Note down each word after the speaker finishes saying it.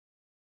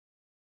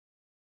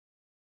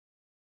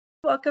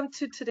welcome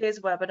to today's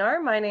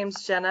webinar. My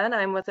name's Jenna and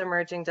I'm with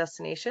Emerging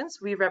Destinations.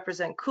 We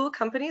represent cool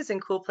companies and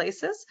cool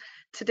places.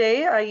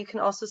 Today, you can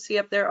also see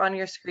up there on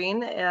your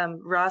screen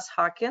Ross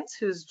Hawkins,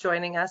 who's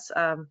joining us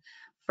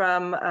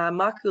from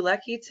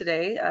Makuleke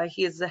today.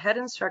 He is the head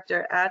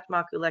instructor at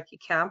Makuleke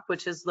Camp,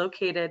 which is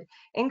located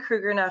in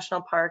Kruger National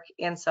Park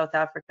in South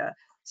Africa.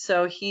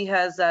 So he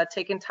has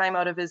taken time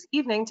out of his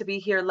evening to be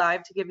here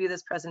live to give you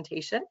this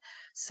presentation.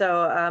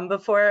 So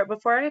before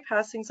I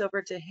pass things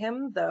over to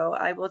him, though,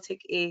 I will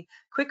take a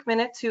quick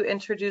minute to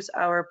introduce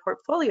our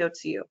portfolio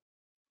to you.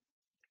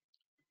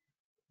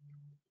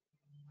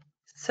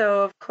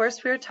 So of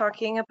course, we're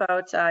talking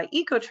about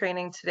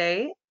eco-training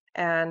today,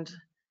 and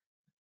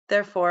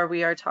therefore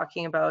we are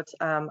talking about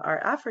our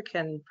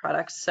African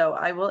products. So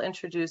I will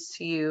introduce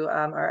to you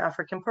our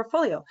African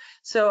portfolio.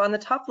 So on the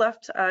top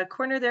left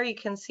corner there, you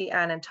can see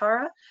Ann and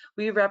Tara.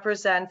 We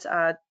represent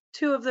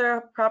two of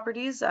their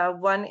properties,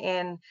 one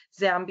in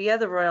Zambia,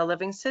 the Royal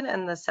Livingston,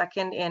 and the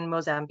second in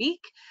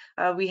Mozambique.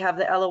 We have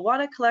the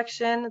Elawana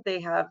collection. They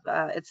have,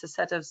 it's a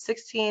set of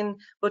 16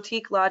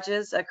 boutique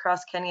lodges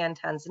across Kenya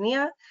and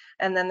Tanzania.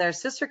 And then their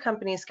sister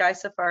company, Sky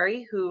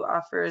Safari, who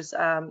offers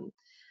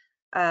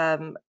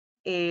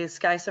a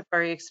Sky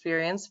Safari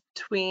experience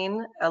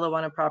between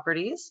Elawana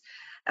properties.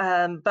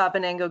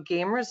 Babanengo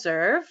Game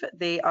Reserve,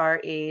 they are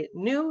a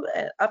new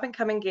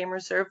up-and-coming game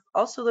reserve,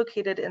 also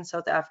located in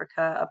South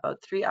Africa,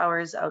 about 3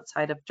 hours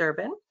outside of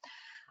Durban.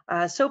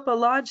 Sopa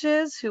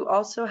Lodges, who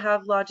also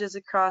have lodges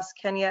across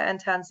Kenya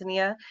and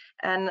Tanzania.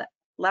 And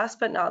last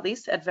but not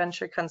least,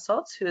 Adventure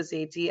Consults, who is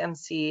a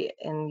DMC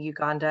in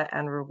Uganda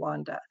and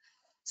Rwanda.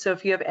 So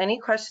if you have any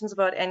questions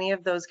about any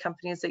of those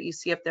companies that you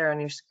see up there on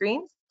your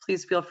screen,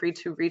 please feel free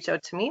to reach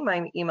out to me.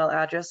 My email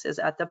address is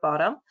at the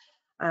bottom.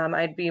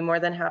 I'd be more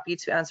than happy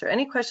to answer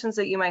any questions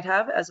that you might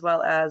have, as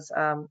well as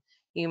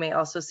you may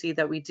also see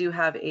that we do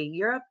have a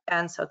Europe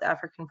and South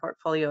African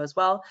portfolio as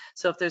well.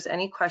 So if there's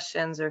any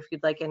questions or if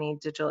you'd like any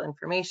digital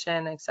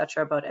information,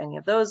 etc., about any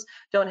of those,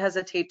 don't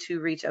hesitate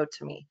to reach out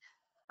to me.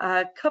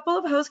 A couple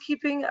of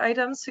housekeeping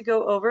items to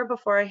go over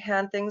before I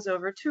hand things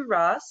over to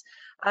Ross.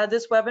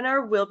 This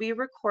webinar will be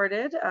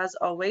recorded as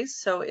always,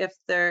 so if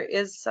there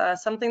is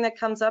something that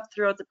comes up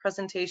throughout the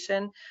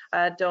presentation,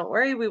 don't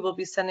worry, we will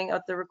be sending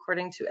out the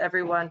recording to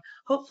everyone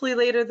hopefully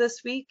later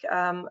this week,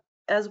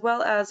 as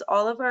well as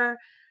all of our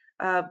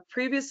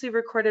previously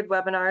recorded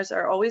webinars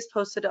are always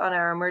posted on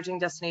our Emerging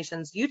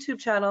Destinations YouTube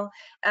channel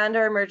and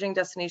our Emerging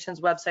Destinations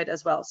website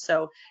as well.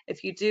 So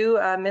if you do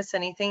miss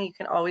anything, you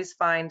can always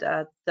find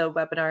the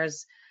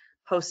webinars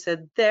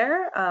posted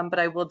there, but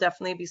I will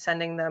definitely be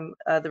sending them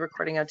the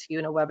recording out to you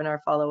in a webinar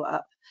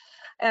follow-up.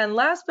 And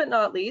last but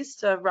not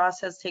least,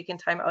 Ross has taken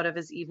time out of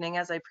his evening,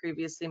 as I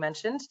previously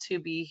mentioned, to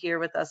be here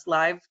with us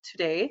live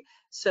today.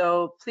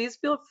 So please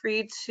feel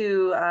free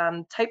to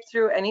type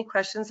through any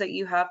questions that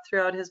you have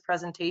throughout his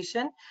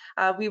presentation.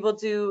 We will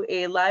do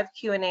a live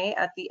Q&A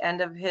at the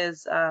end of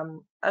his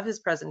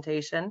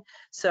presentation.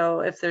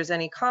 So if there's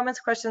any comments,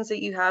 questions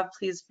that you have,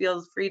 please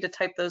feel free to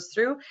type those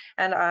through,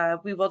 and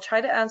we will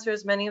try to answer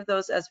as many of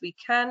those as we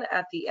can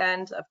at the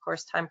end, of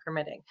course, time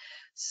permitting.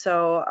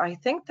 So I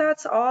think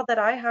that's all that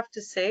I have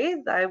to say.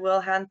 I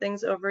will hand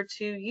things over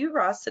to you,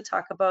 Ross, to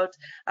talk about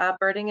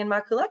birding in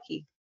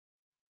Makuleke.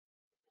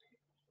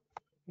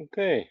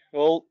 Okay,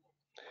 well,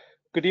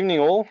 good evening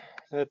all.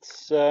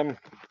 It's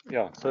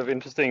yeah, sort of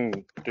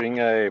interesting doing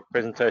a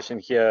presentation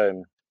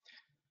here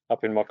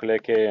up in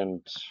Makuleke,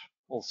 and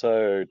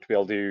also to be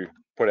able to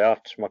put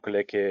out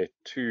Makuleke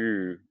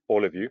to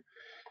all of you.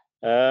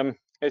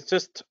 It's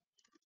just,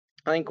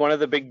 I think one of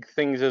the big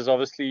things is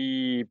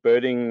obviously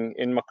birding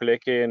in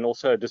Makuleke, and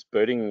also just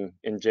birding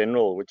in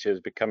general, which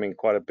is becoming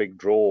quite a big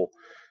draw.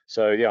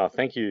 So yeah,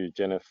 thank you,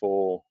 Jenna,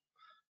 for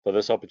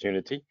this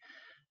opportunity.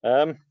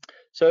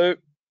 So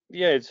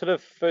yeah, it's sort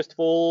of, first of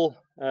all,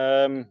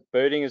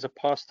 birding is a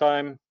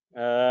pastime.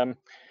 When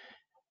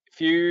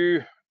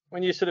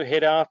you sort of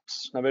head out,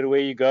 no matter where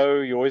you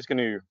go, you're always going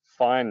to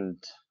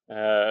find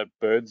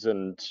birds,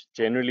 and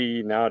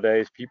generally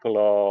nowadays people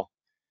are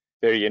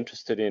very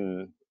interested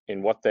in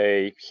what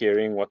they're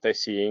hearing, what they're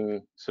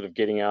seeing, sort of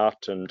getting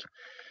out and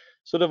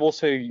sort of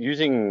also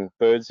using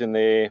birds in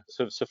their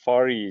sort of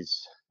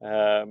safaris.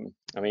 I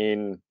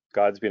mean,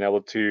 guides being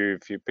able to,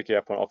 if you pick it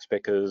up on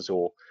oxpeckers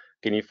or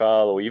guinea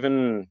fowl, or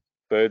even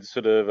birds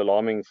sort of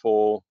alarming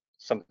for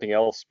something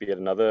else, be it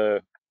another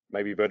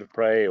maybe bird of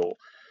prey or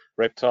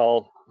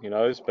reptile, who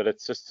knows, but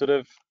it's just sort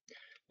of,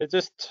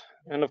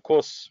 and of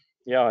course,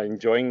 yeah,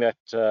 enjoying that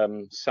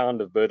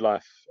sound of bird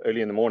life early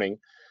in the morning.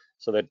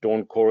 So that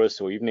dawn chorus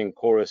or evening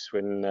chorus,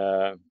 when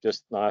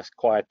just nice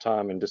quiet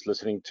time and just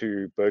listening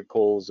to bird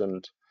calls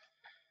and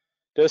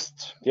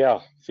just,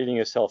 yeah, feeling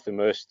yourself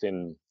immersed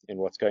in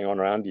what's going on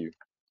around you.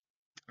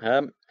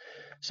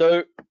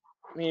 So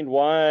I mean,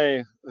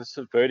 why this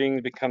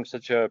birding becomes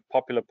such a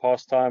popular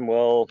pastime?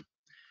 Well,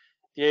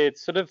 yeah,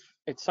 it's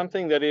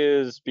something that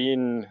has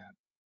been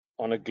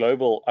on a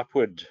global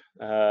upward,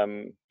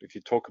 if you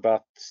talk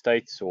about the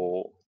States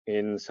or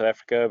in South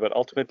Africa, but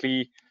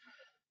ultimately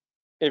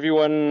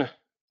everyone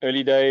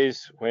early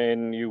days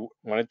when you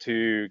wanted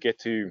to get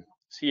to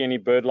see any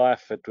bird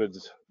life, it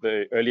was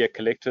the earlier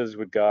collectors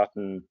would go out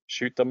and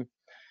shoot them,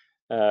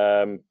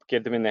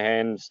 get them in the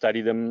hand,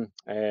 study them,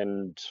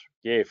 and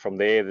yeah, from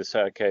there they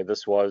say, okay,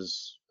 this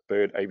was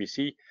bird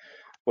ABC.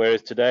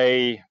 Whereas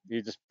today,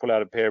 you just pull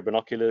out a pair of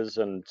binoculars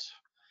and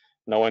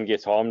no one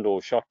gets harmed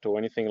or shot or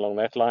anything along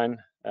that line.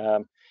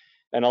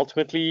 And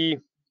ultimately,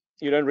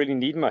 you don't really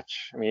need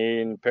much. I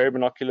mean, pair of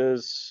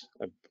binoculars,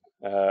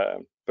 a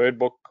bird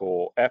book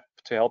or app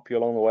to help you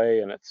along the way,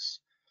 and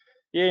it's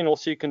yeah, and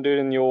also you can do it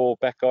in your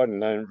back garden.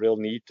 No real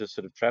need to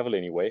sort of travel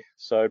anywhere.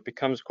 So it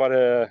becomes quite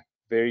a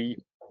very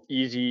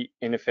easy,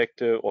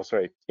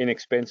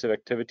 inexpensive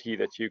activity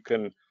that you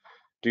can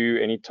do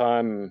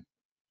anytime,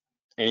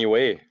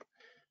 anywhere,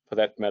 for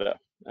that matter.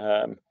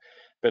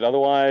 But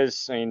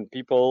otherwise, I mean,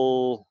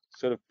 people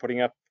sort of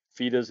putting up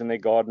feeders in their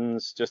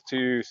gardens just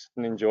to sit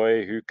and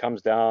enjoy who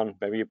comes down.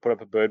 Maybe you put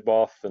up a bird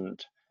bath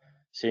and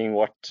seeing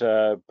what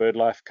bird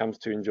life comes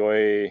to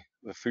enjoy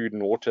the food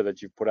and water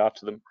that you've put out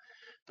to them.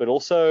 But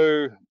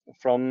also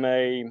from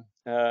a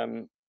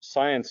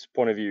science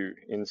point of view,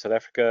 in South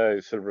Africa,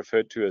 it's sort of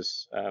referred to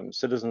as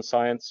citizen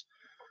science,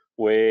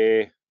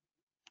 where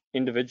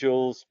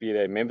individuals, be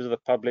they members of the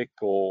public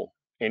or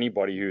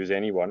anybody who is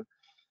anyone,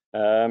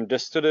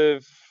 just sort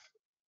of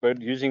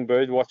using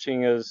bird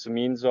watching as a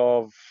means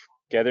of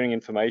gathering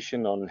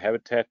information on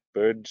habitat,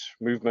 bird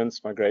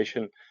movements,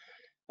 migration.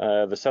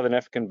 The Southern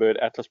African Bird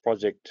Atlas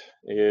Project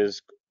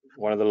is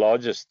one of the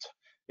largest,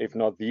 if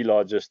not the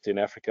largest, in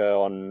Africa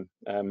on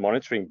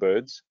monitoring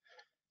birds,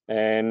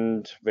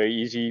 and very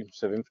easy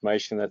sort of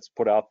information that's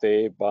put out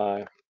there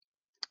by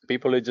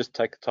people who just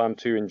take the time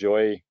to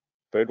enjoy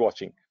bird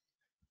watching.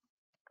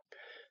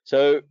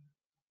 So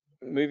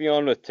moving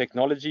on with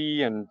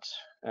technology, and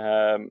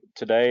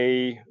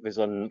today there's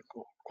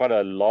quite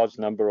a large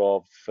number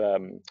of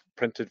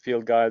printed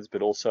field guides,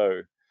 but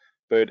also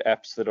bird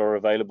apps that are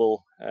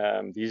available.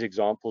 These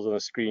examples on the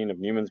screen of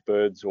Newman's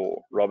birds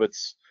or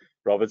Roberts.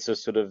 Roberts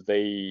is sort of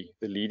the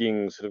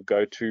leading sort of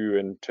go-to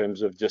in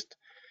terms of just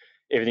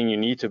everything you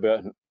need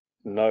to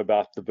know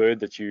about the bird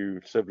that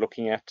you're sort of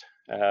looking at,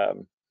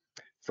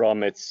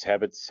 from its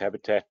habits,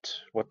 habitat,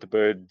 what the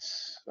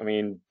bird's, I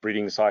mean,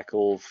 breeding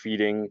cycle,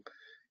 feeding,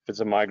 if it's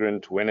a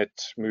migrant, when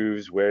it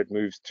moves, where it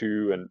moves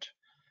to, and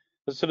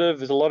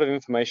there's a lot of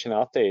information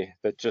out there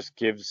that just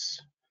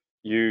gives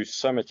you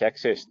so much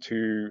access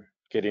to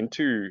get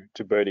into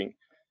birding,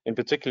 and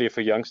particularly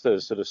for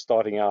youngsters sort of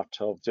starting out,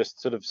 of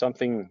just sort of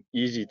something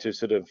easy to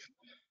sort of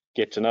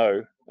get to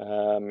know,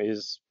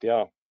 is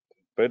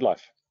bird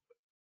life.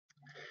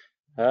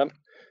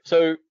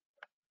 So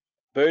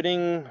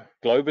birding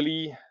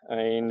globally, I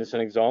mean, there's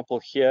an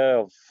example here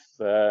of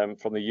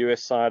from the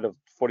US side of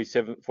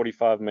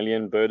 45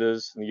 million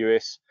birders in the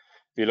US.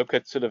 If you look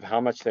at sort of how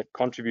much that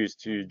contributes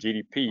to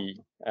GDP,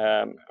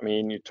 I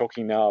mean, you're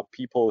talking now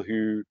people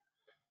who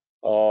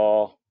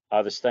are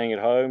either staying at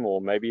home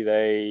or maybe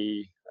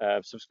they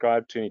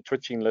subscribe to any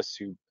twitching lists,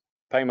 who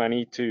pay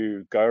money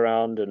to go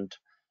around and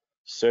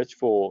search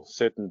for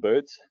certain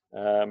birds.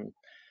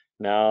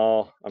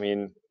 Now, I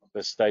mean,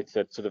 the states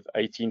that sort of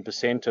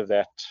 18% of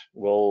that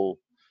will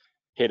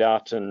head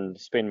out and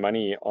spend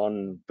money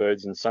on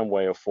birds in some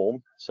way or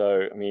form.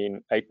 So, I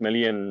mean, 8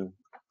 million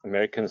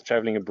Americans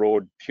traveling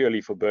abroad purely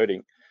for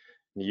birding.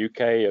 In the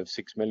UK, of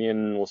 6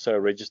 million or so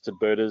registered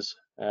birders.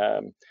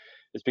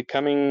 It's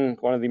becoming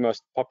one of the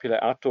most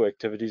popular outdoor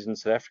activities in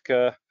South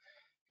Africa.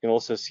 You can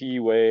also see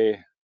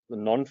where the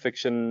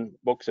non-fiction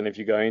books, and if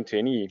you go into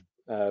any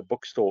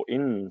bookstore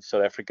in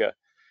South Africa,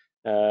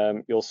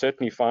 you'll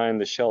certainly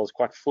find the shelves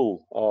quite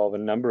full of a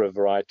number of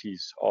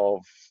varieties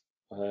of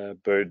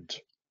bird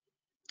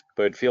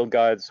field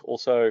guides.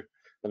 Also,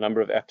 the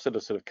number of apps that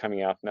are sort of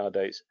coming out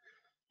nowadays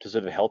to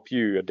sort of help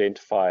you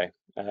identify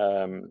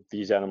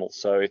these animals.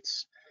 So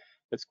it's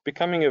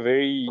becoming a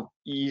very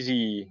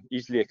easily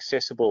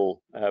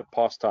accessible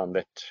pastime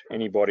that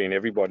anybody and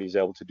everybody is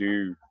able to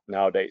do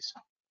nowadays.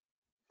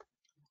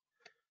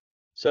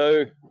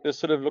 So just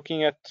sort of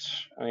looking at,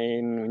 I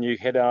mean, when you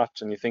head out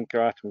and you think,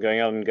 all right, I'm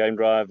going out on game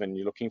drive, and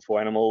you're looking for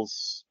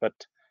animals, but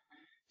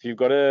if you've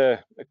got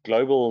a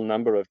global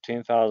number of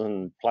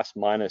 10,000 plus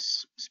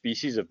minus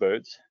species of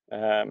birds,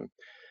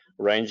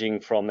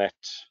 ranging from that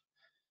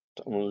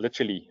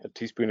literally a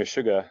teaspoon of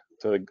sugar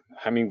to a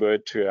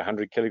hummingbird to a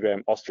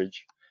 100-kilogram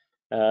ostrich,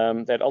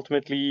 that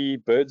ultimately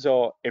birds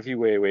are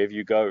everywhere wherever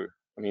you go.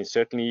 I mean,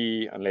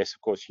 certainly, unless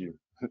of course you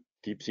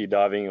deep sea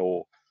diving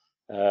or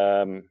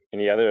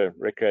any other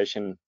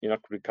recreation, you're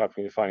not going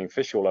to be finding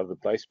fish all over the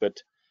place,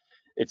 but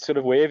it's sort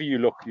of wherever you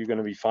look, you're going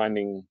to be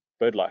finding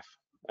bird life.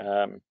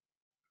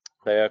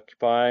 They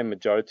occupy a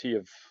majority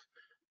of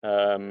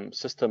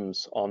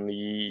systems on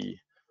the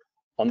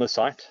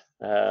site.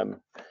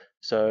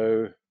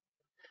 So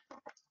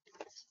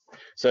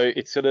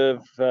it's sort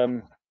of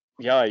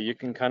you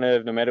can kind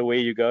of, no matter where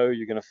you go,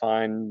 you're going to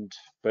find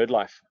bird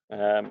life.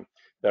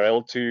 They're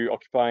able to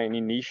occupy any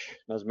niche,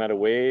 doesn't matter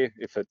where.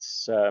 If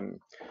it's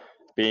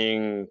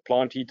being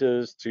plant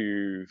eaters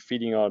to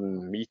feeding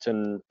on meat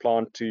and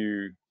plant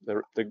to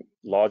the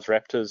large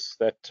raptors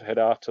that head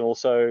out, and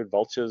also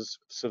vultures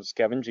sort of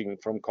scavenging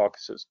from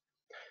carcasses.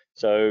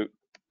 So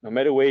no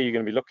matter where you're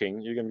going to be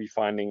looking, you're going to be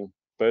finding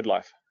bird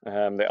life.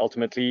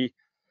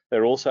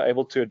 They're also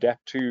able to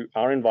adapt to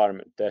our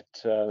environment.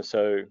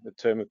 So the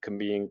term can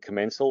be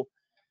commensal,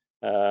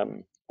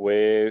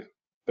 where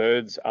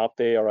birds out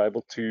there are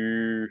able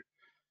to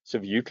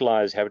sort of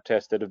utilize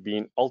habitats that have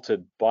been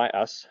altered by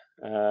us,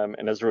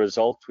 and as a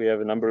result, we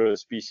have a number of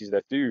species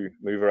that do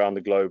move around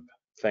the globe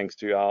thanks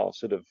to our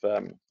sort of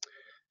our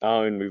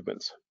own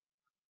movements.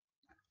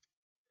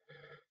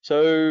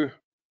 So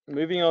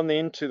moving on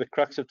then to the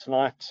crux of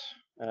tonight,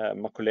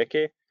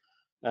 Makuleke.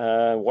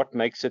 What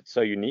makes it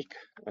so unique?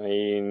 I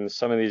mean,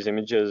 some of these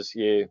images,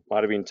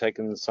 might have been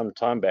taken some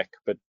time back,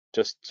 but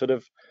just sort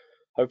of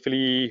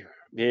hopefully,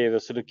 they'll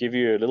sort of give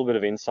you a little bit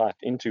of insight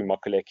into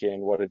Makuleke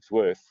and what it's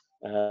worth.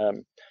 I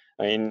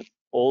mean,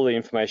 all the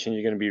information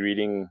you're going to be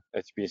reading,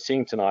 that you'll be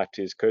seeing tonight,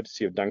 is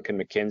courtesy of Duncan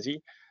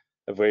McKenzie,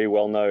 a very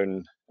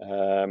well-known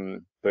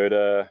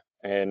birder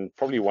and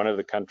probably one of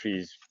the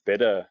country's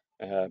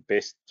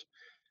best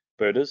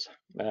birders.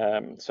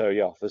 So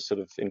yeah, this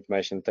sort of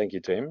information, thank you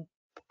to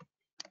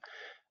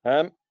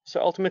him. So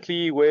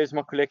ultimately, where's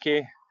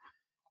Makuleke?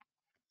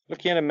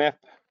 Looking at a map,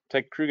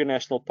 take Kruger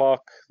National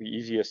Park, the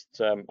easiest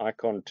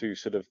icon to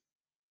sort of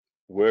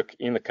work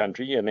in the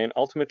country, and then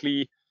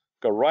ultimately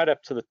go right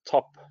up to the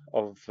top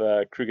of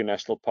Kruger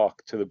National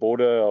Park, to the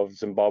border of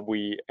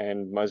Zimbabwe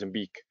and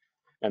Mozambique.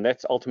 And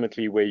that's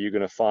ultimately where you're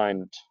going to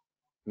find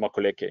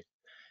Makuleke,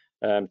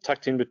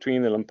 tucked in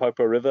between the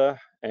Limpopo River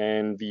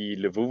and the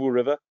Luvuvu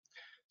River.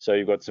 So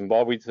you've got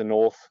Zimbabwe to the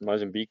north,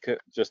 Mozambique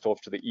just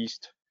off to the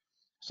east.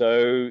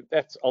 So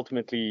that's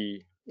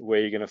ultimately where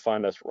you're going to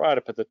find us, right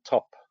up at the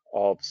top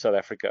of South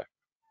Africa.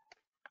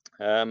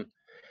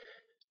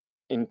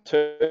 In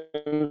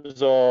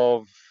terms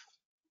of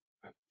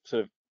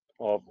sort of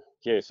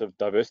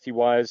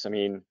diversity-wise, I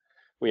mean,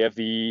 we have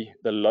the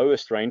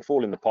lowest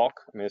rainfall in the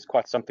park. I mean, it's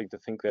quite something to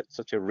think that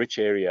such a rich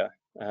area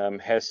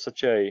has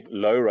such a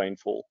low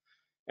rainfall,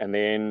 and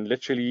then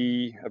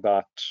literally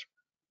about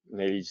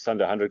maybe just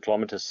under 100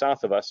 kilometers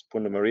south of us,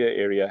 Punda Maria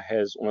area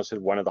has almost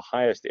one of the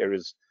highest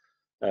areas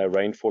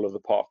rainfall of the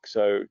park.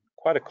 So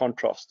quite a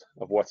contrast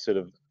of what's sort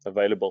of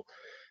available.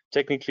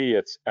 Technically,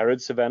 it's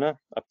arid savanna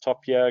up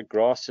top here.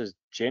 Grass is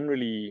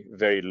generally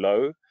very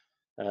low.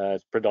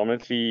 It's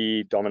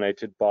predominantly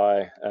dominated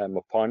by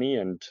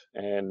mopani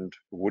and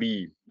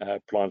woody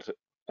plant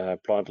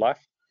life.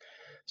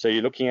 So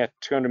you're looking at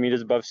 200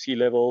 meters above sea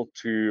level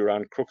to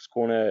around Crook's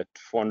Corner at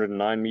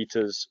 409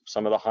 meters.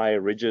 Some of the higher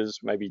ridges,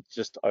 maybe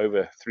just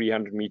over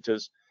 300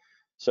 meters.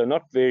 So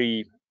not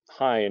very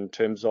high in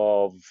terms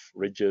of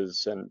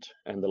ridges and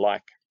the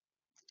like.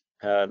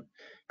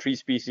 Tree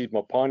species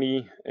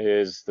mopani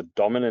is the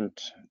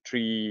dominant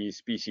tree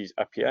species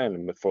up here,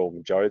 and for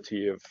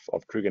majority of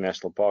Kruger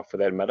National Park for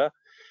that matter.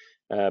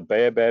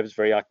 Baobabs,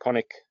 very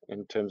iconic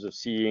in terms of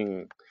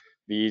seeing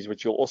these,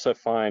 which you'll also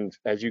find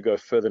as you go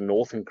further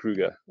north in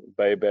Kruger.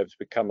 Baobabs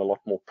become a lot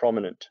more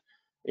prominent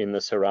in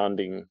the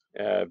surrounding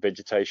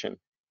vegetation.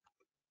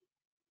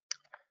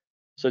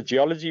 So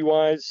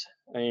geology-wise,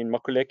 I mean,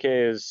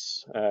 Makuleke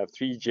is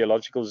 3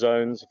 geological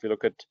zones. If you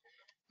look at,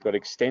 you've got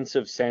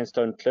extensive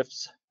sandstone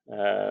cliffs,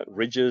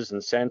 ridges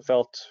and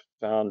sandfelt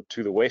found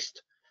to the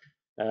west.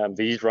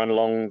 These run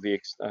along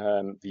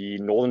the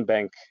northern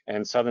bank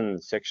and southern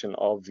section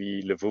of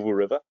the Luvuvu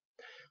River.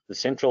 The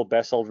central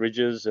basalt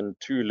ridges and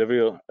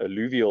 2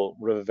 alluvial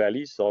river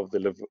valleys of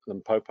the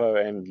Limpopo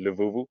and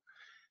Luvuvu.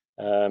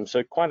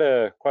 So quite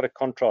a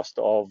contrast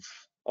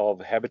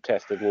of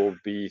habitat that will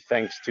be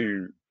thanks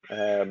to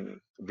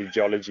the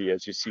geology,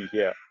 as you see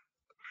here.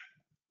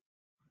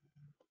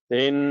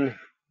 Then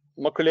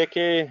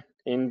Makuleke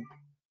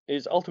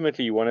is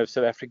ultimately one of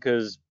South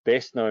Africa's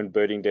best known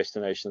birding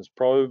destinations,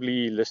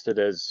 probably listed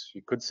as,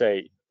 you could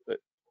say,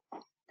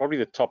 probably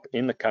the top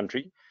in the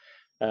country,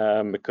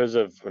 because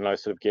of, when I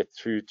sort of get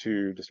through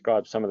to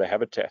describe some of the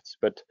habitats.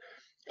 But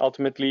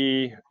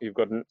ultimately, you've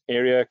got an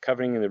area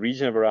covering in the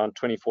region of around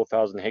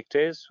 24,000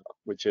 hectares,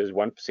 which is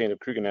 1% of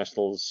Kruger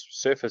National's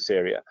surface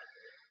area.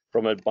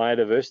 From a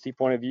biodiversity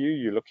point of view,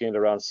 you're looking at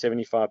around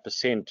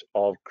 75%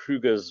 of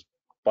Kruger's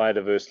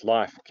biodiverse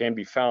life can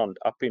be found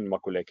up in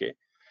Makuleke.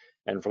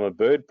 And from a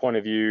bird point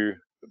of view,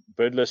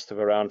 bird list of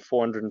around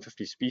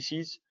 450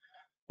 species,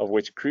 of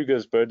which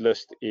Kruger's bird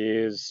list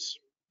is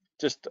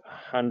just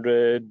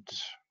 100,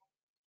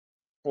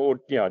 or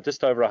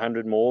just over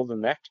 100 more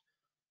than that.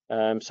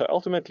 So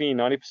ultimately,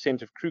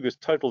 90% of Kruger's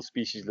total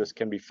species list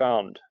can be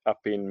found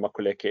up in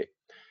Makuleke.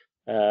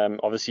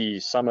 Obviously,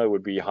 summer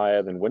would be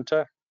higher than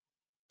winter.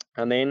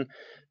 And then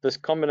this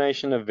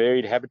combination of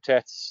varied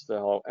habitats,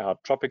 our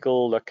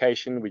tropical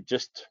location, we're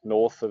just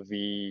north of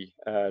the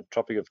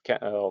Tropic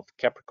of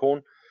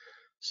Capricorn.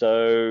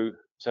 So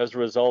as a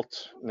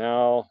result,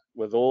 now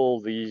with all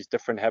these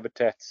different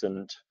habitats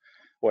and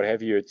what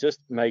have you, it just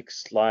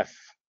makes life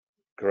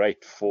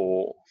great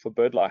for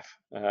bird life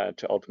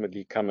to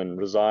ultimately come and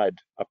reside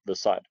up the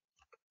side.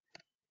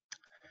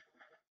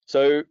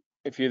 So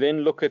if you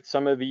then look at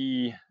some of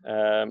the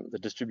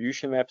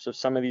distribution maps of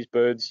some of these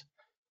birds,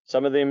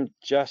 some of them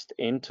just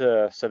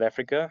enter South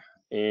Africa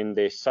in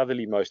their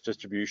southerlymost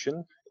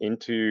distribution,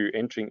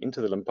 entering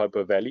into the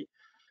Limpopo Valley,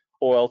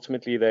 or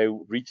ultimately they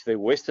reach their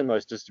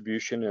westernmost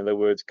distribution, in other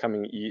words,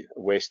 coming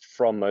west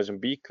from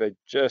Mozambique. They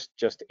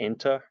just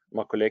enter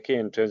Makuleke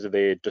in terms of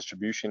their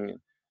distribution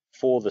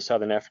for the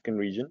Southern African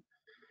region.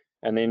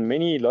 And then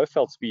many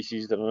low-felt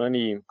species that are not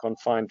only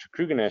confined to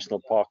Kruger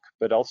National Park,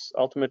 but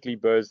ultimately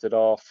birds that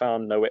are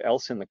found nowhere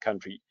else in the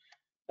country.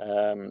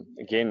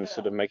 Again,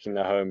 sort of making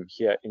their home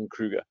here in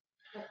Kruger.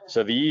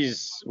 So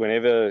these,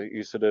 whenever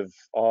you sort of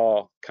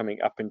are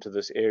coming up into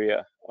this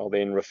area, are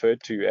then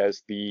referred to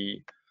as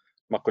the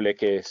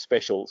Makuleke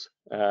specials.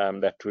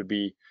 That would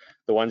be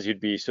the ones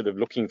you'd be sort of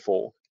looking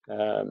for.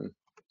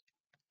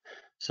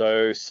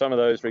 So some of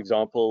those, for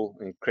example,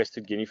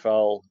 crested guinea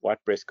fowl,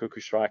 white-breast cuckoo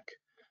shrike,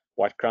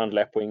 white-crowned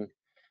lapwing,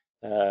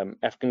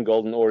 African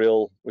golden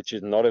oriole, which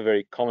is not a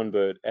very common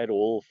bird at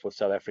all for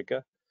South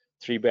Africa,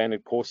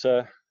 three-banded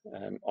corsair,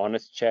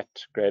 honest chat,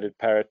 graded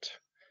parrot,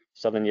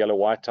 southern yellow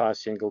white-eye,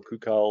 single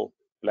cuckoo,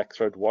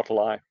 black-throat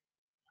wattle-eye,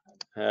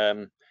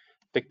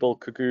 thick-billed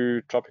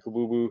cuckoo, tropical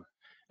boo-boo,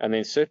 and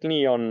then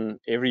certainly on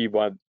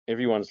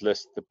everyone's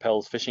list, the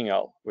Pell's fishing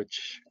owl,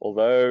 which,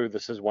 although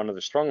this is one of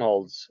the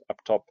strongholds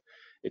up top,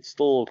 it's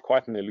still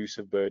quite an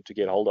elusive bird to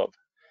get hold of.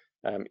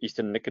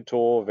 Eastern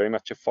Nicator, very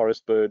much a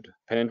forest bird.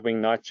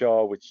 Pennant-winged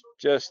nightjar, which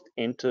just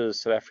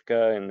enters South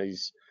Africa in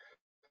these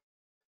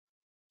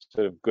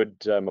sort of good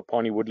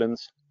Mopani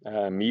woodlands.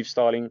 Meave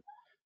starling,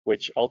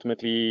 which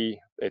ultimately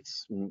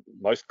it's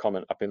most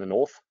common up in the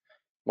north.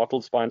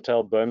 Mottled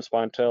spinetail, Burm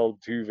spinetail,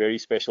 two very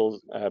special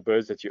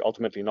birds that you're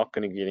ultimately not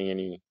going to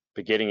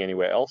be getting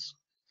anywhere else.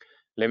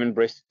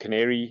 Lemon-breasted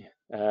canary,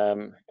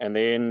 and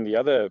then the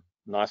other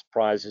nice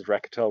prize is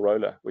Rackettail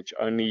roller, which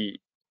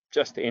only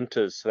just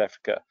enters South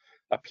Africa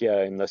up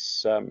here in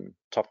this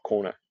top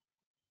corner.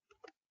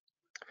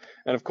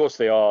 And of course,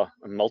 there are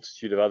a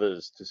multitude of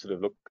others to sort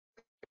of look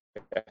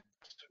at,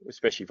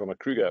 especially from a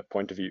Kruger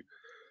point of view.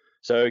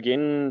 So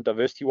again,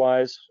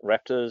 diversity-wise,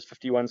 raptors,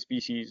 51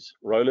 species,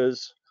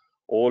 rollers,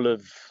 all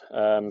of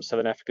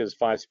Southern Africa's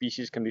 5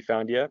 species can be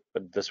found here,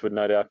 but this would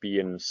no doubt be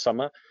in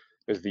summer,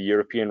 because the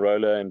European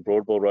roller and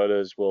broadbill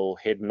rollers will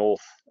head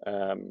north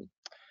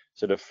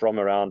sort of from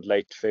around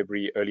late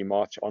February, early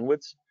March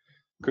onwards.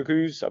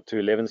 Cuckoos, up to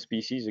 11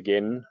 species,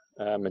 again,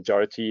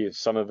 majority of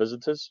summer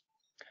visitors.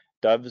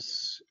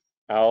 Doves,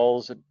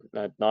 owls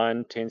at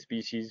 9, 10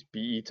 species,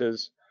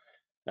 bee-eaters,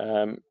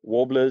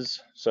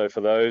 warblers, so for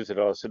those that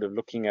are sort of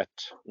looking at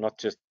not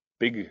just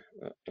big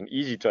and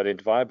easy to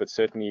identify, but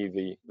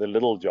certainly the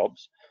little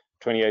jobs,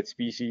 28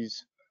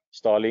 species,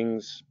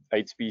 starlings,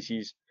 8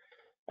 species,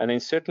 and then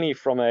certainly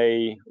from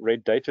a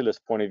red data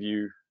list point of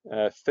view,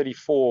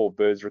 34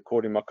 birds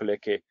recorded in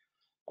Makuleke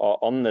are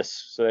on this.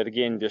 So that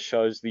again just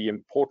shows the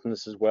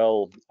importance as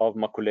well of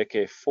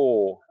Makuleke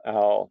for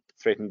our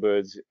threatened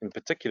birds, in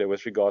particular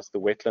with regards to the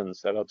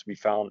wetlands that are to be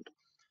found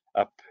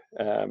up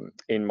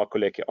in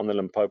Makuleke on the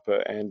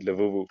Limpopo and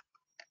Levuvu.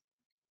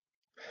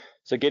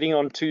 So getting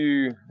on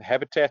to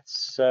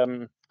habitats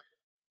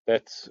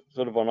that's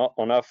sort of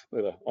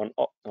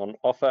on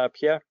offer up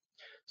here.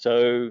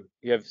 So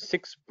you have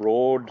 6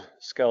 broad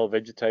scale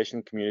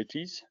vegetation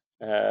communities.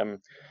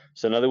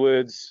 So in other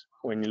words,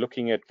 when you're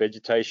looking at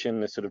vegetation,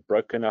 they're sort of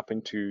broken up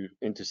into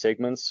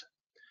segments.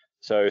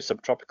 So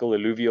subtropical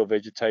alluvial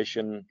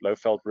vegetation,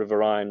 low-felt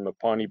riverine,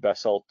 Mopani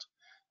basalt,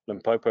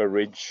 Limpopo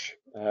ridge,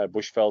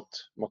 bushveld,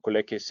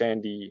 Makuleke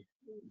sandy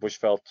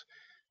bushveld,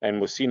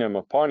 and Musina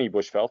Mopani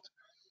bushveld.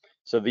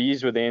 So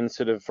these were then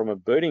sort of from a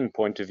birding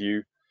point of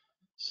view,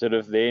 sort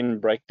of then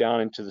break down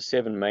into the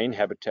 7 main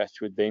habitats,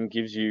 which then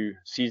gives you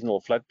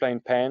seasonal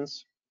floodplain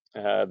pans,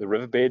 the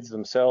riverbeds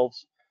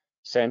themselves,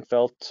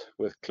 sandveld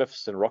with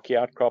cliffs and rocky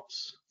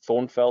outcrops,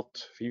 thornveld,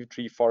 fever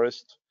tree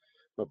forest,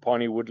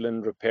 Mopani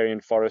woodland, riparian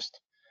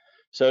forest.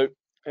 So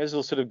as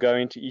we'll sort of go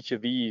into each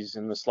of these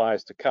in the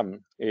slides to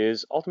come,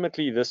 is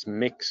ultimately this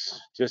mix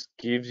just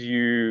gives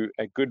you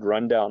a good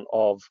rundown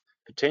of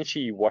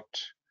potentially what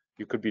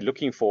you could be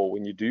looking for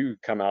when you do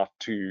come out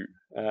to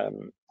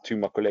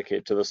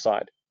Makuleke, to the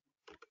side.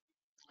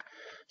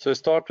 So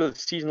start with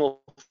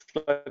seasonal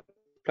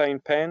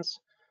floodplain pans.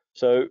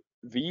 So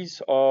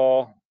these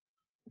are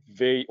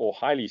very or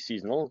highly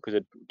seasonal because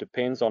it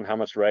depends on how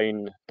much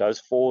rain does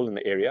fall in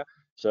the area.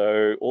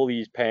 So all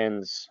these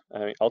pans,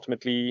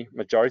 ultimately,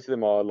 majority of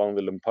them are along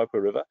the Limpopo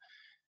River,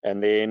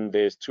 and then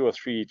there's 2 or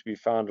 3 to be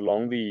found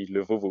along the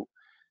Levuvu.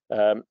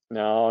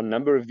 Now, a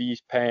number of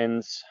these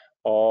pans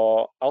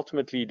are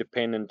ultimately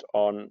dependent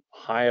on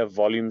higher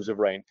volumes of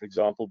rain. For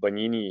example,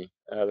 Banyini,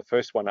 the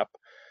first one up,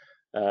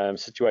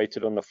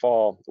 situated on the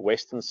far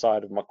western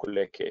side of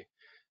Makuleke,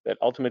 that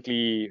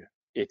ultimately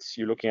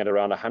you're looking at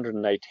around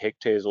 108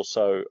 hectares or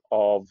so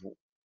of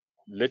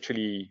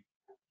literally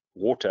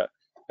water,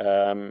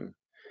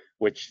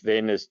 which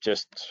then is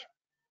just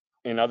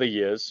in other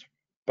years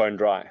bone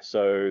dry.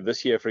 So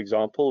this year, for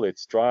example,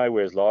 it's dry,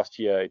 whereas last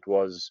year it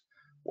was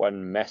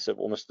one massive,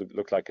 almost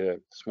looked like a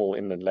small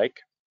inland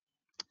lake.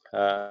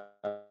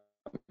 Then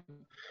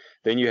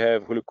you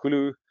have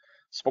hulukulu,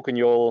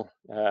 spokkenjol,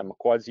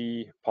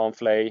 makwadzi,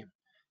 palmflay,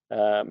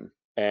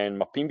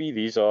 and mapimbi.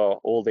 These are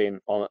all then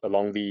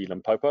along the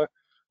Limpopo,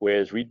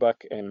 whereas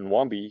reedbuck and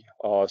nwambi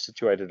are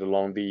situated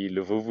along the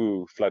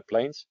Luvuvu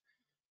floodplains.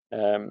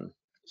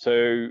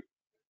 So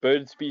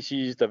bird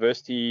species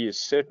diversity is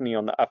certainly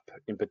on the up,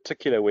 in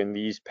particular when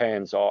these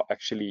pans are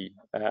actually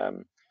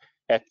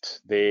at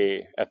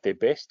their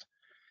best.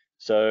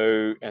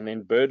 So, and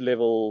then bird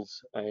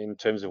levels in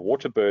terms of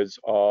water birds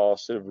are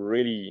sort of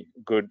really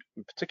good,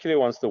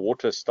 particularly once the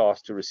water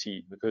starts to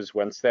recede, because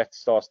once that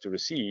starts to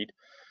recede,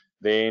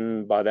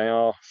 then by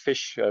now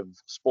fish have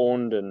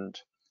spawned and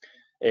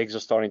eggs are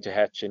starting to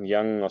hatch and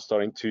young are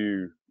starting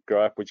to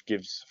grow up, which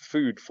gives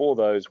food for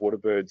those water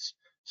birds,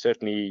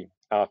 certainly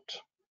out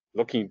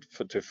looking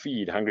to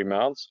feed hungry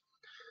mouths.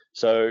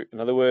 So in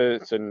other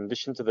words, in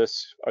addition to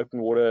this,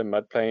 open water,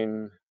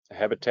 mudplain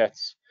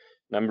habitats,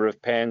 number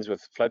of pans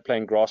with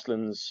floodplain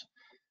grasslands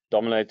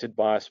dominated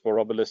by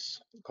Sporobolus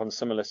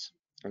consimilis,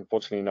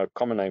 unfortunately no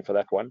common name for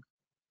that one.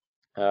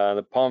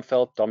 The palm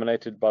felt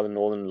dominated by the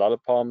northern lala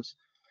palms.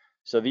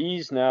 So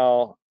these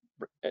now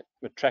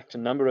attract a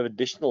number of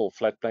additional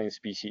floodplain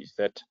species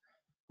that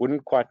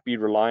wouldn't quite be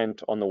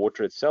reliant on the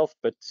water itself,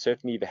 but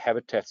certainly the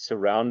habitats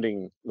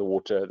surrounding the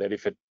water, that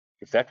if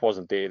that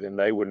wasn't there, then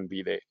they wouldn't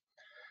be there.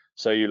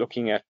 So you're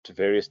looking at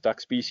various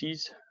duck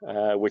species,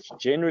 which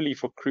generally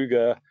for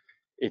Kruger,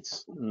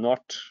 it's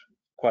not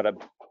quite a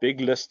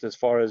big list as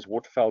far as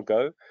waterfowl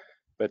go.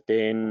 But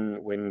then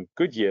when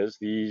good years,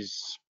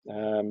 these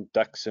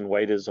ducks and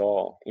waders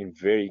are in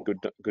very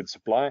good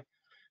supply.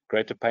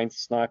 Greater painted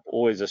snipe,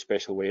 always a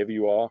special wherever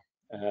you are.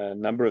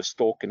 Number of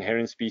stork and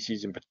heron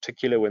species in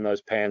particular when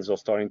those pans are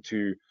starting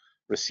to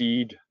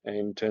recede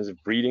in terms of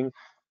breeding.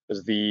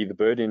 As the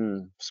bird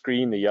in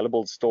screen, the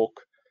yellow-billed stork,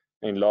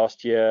 and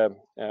last year,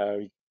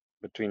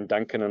 between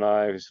Duncan and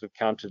I, who sort of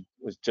counted,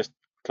 was just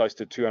close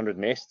to 200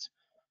 nests,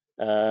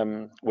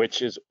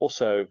 which is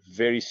also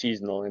very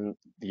seasonal. And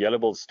the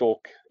yellow-billed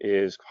stork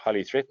is a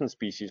highly threatened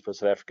species for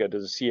South Africa.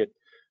 To see it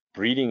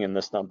breeding in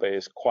this number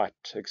is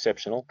quite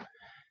exceptional.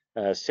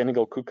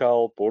 Senegal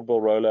kukal,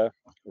 boardbill roller,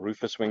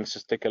 rufous wing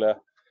cisticola,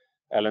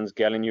 Allen's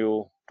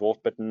gallinule,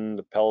 dwarf bittern,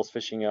 the Pell's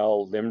fishing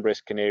owl,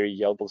 lemon-breast canary,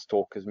 yellow-billed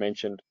stork as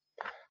mentioned.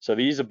 So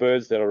these are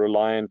birds that are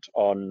reliant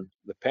on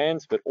the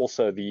pans, but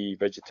also the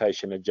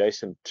vegetation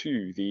adjacent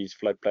to these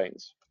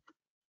floodplains.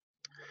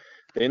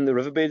 Then the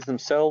riverbeds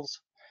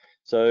themselves.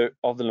 So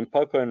of the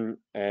Limpopo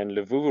and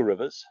Luvuvu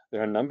rivers,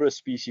 there are a number of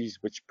species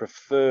which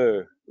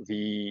prefer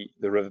the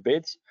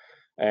riverbeds,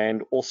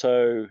 and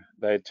also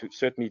they're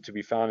certainly to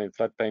be found in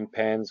floodplain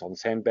pans, on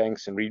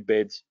sandbanks and reed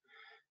beds.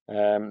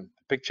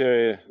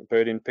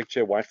 Bird in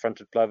picture,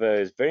 white-fronted plover,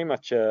 is very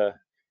much a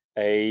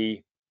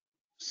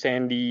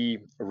sandy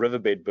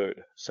riverbed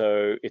bird.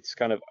 So it's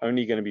kind of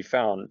only going to be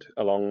found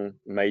along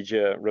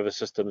major river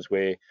systems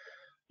where a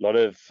lot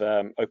of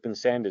open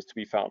sand is to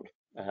be found.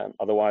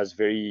 Otherwise,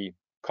 very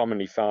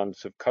commonly found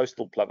sort of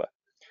coastal plover.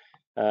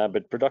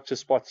 But productive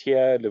spots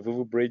here,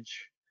 Luvuvu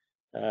Bridge,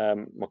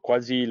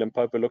 Makwadzi,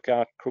 Limpopo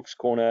Lookout, Crook's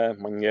Corner,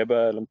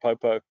 Mangeba,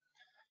 Limpopo.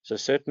 So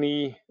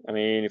certainly, I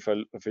mean, if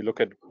we look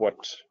at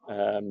what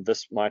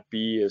this might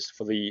be is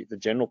for the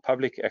general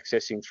public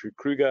accessing through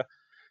Kruger,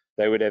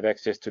 they would have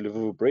access to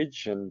Luvuvu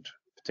Bridge and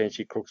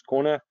potentially Crook's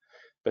Corner.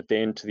 But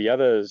then to the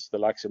others, the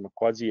likes of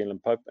Makwadzi and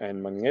Limpopo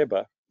and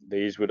Mangeba,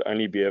 these would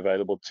only be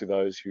available to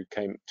those who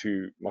came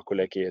to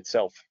Makuleke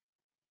itself.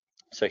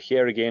 So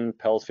here again,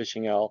 Pell's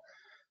fishing owl,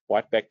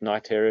 white-backed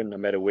night heron, no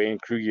matter where in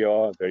Kruger you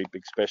are, very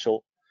big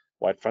special.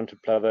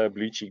 White-fronted plover,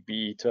 blue-cheeked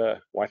bee-eater,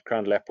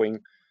 white-crowned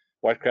lapwing.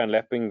 White-crowned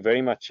lapwing,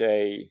 very much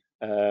a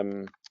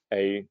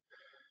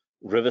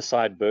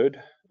riverside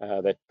bird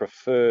that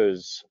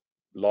prefers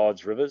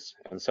large rivers.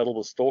 And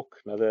saddlebill stork,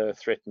 another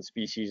threatened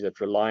species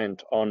that's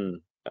reliant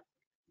on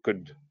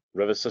good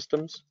river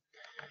systems.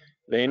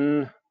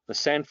 Then the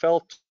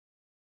sandveld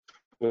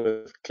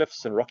with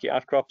cliffs and rocky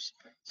outcrops.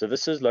 So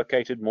this is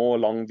located more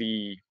along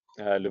the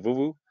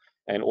Luvuvu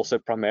and also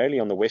primarily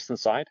on the western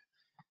side.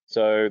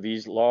 So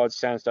these large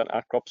sandstone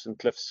outcrops and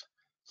cliffs.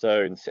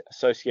 So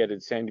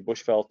associated sandy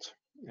bushveld.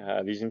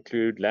 These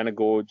include Lana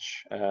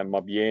Gorge,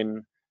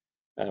 Mabien,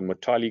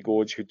 Mutali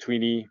Gorge,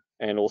 Hutwini,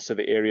 and also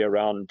the area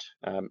around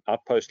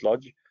Outpost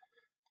Lodge.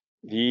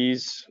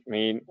 These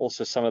mean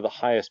also some of the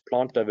highest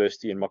plant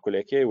diversity in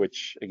Makuleke,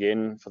 which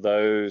again, for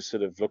those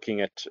sort of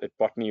looking at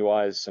botany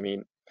wise, I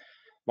mean,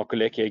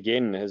 Makuleke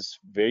again has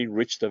very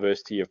rich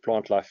diversity of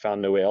plant life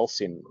found nowhere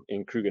else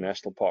in Kruger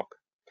National Park.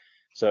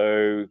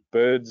 So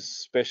birds,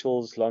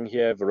 specials along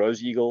here,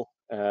 Verreaux's eagle,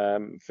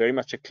 very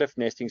much a cliff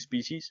nesting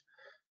species.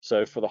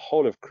 So for the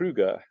whole of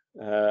Kruger,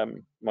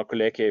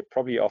 Makuleke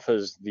probably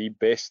offers the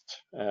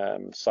best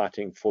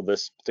sighting for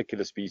this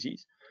particular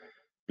species.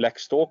 Black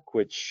stork,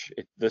 which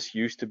this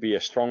used to be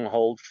a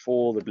stronghold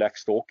for the black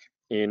stork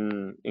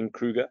in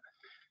Kruger.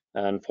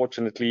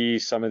 Unfortunately,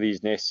 some of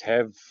these nests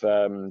have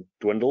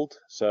dwindled,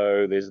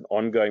 so there's an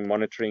ongoing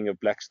monitoring of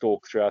black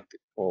stork throughout,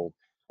 or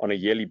on a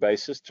yearly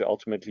basis, to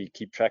ultimately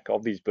keep track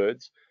of these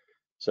birds.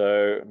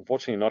 So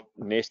unfortunately not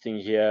nesting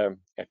here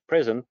at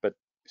present, but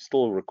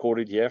still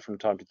recorded here from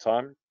time to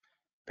time.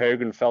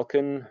 Peregrine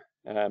falcon,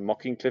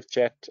 mocking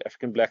cliffchat,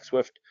 African black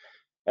swift.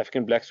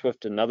 African black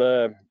swift,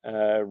 another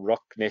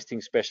rock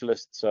nesting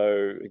specialist.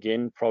 So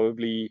again,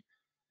 probably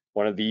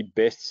one of the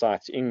best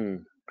sites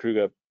in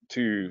Kruger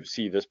to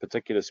see this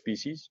particular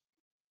species.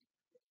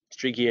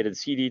 Streaky-headed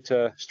seed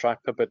eater,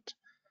 striped pipit,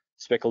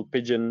 speckled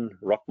pigeon,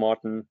 rock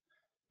martin,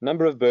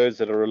 number of birds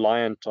that are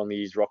reliant on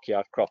these rocky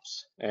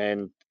outcrops.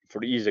 And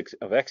for ease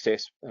of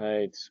access,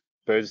 it's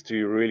birds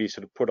to really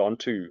sort of put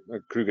onto a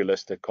Kruger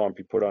list that can't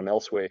be put on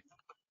elsewhere.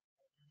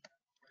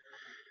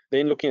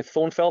 Then looking at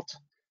Thornfelt.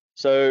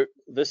 So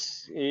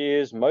this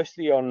is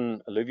mostly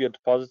on alluvial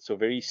deposits or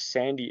very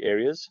sandy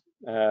areas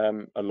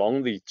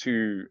along the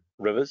two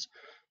rivers.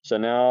 So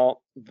now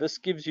this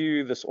gives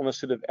you this almost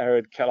sort of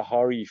arid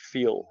Kalahari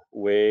feel,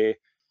 where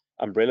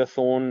umbrella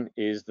thorn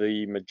is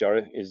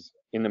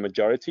in the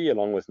majority,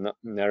 along with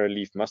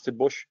narrow-leaf mustard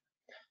bush.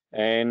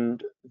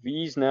 And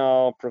these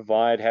now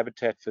provide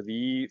habitat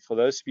for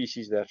those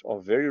species that are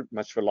very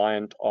much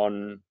reliant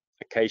on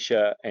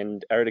acacia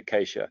and arid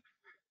acacia.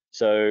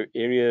 So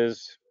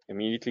areas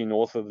immediately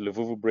north of the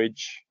Luvuvu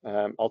Bridge,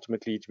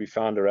 ultimately to be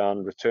found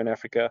around Return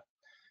Africa,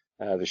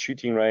 the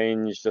shooting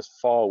range just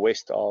far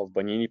west of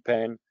Banyini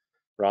Pan,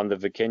 around the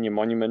Vikenya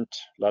Monument,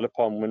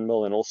 Lalapalm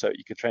Windmill, and also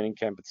Eco Training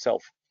Camp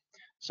itself.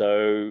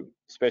 So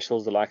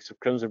specials the likes of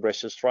Crimson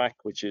Breasted Shrike,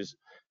 which is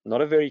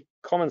not a very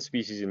common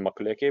species in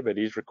Makuleke, but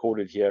is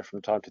recorded here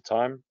from time to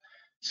time.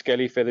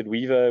 Scaly feathered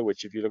weaver,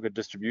 which if you look at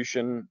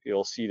distribution,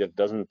 you'll see that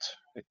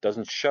it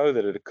doesn't show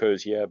that it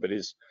occurs here, but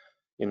is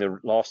in the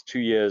last 2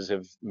 years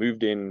have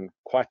moved in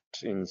quite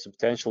in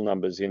substantial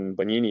numbers in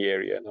Banyini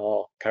area and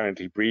are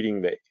currently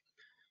breeding there.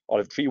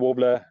 Olive tree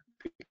warbler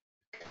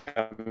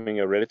becoming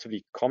a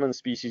relatively common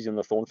species in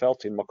the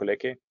Thornfelt in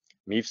Makuleke.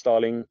 Meave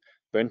starling,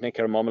 burnt neck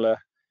aromomola,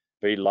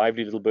 very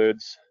lively little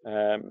birds,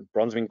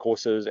 bronze-winged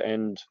coursers,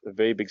 and a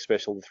very big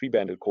special, the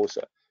three-banded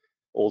courser,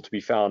 all to be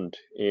found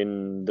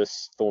in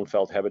this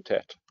Thornfelt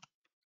habitat.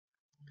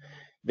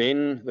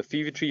 Then the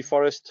fever tree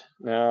forest.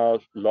 Now,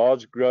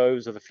 large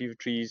groves of the fever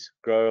trees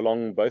grow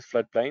along both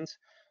floodplains,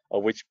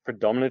 of which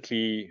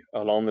predominantly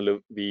along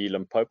the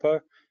Limpopo.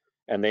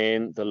 And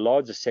then the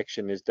largest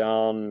section is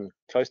down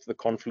close to the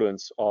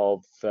confluence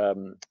of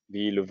the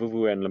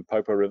Luvuvu and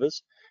Limpopo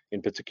rivers,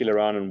 in particular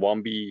around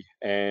Nwambi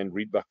and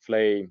Reedbuck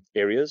Flay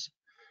areas.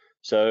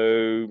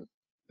 So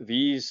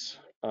these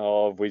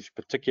are of which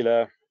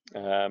particular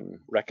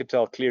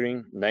racketel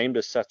clearing, named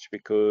as such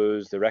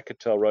because the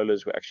racketel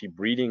rollers were actually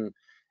breeding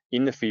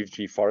in the fever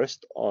tree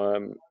forest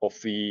off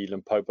the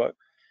Limpopo,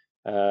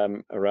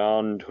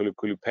 around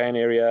Hulukulu Pan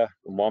area,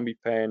 Mwambi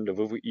Pan,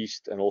 Luvuvu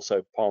East, and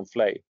also Palm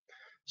Flay.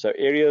 So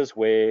areas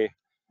where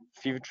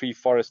fever tree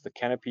forest, the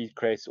canopy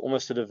creates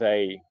almost sort of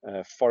a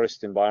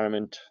forest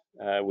environment,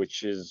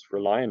 which is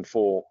reliant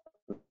for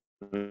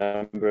a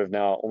number of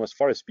now almost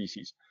forest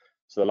species.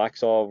 So the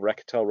likes of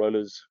racketel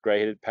rollers,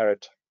 grey-headed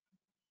parrot,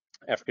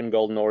 African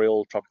golden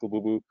oriole, tropical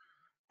boo-boo,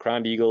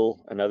 crowned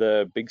eagle,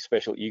 another big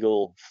special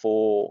eagle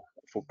for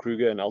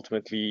Kruger, and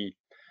ultimately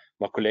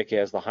Makuleke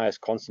has the highest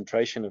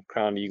concentration of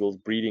crowned eagles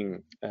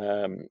breeding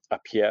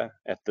up here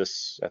at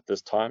this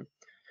time.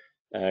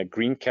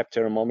 Green-capped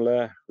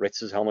aromomola,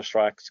 Retz's helmet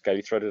shrike,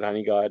 scaly-throated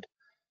honeyguide.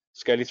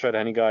 Scaly-throated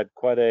honeyguide,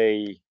 quite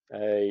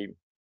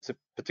it's a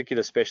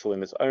particular special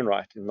in its own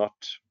right, not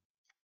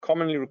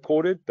commonly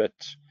recorded, but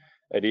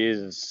it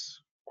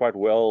is quite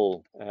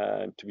well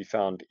to be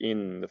found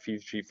in the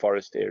fever tree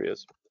forest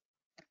areas.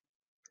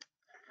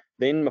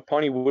 Then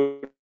Mapani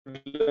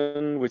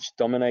woodland, which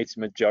dominates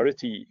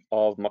majority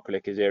of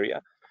Makuleke's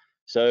area.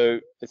 So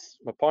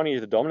Mapani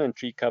is the dominant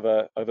tree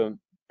cover over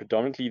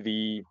predominantly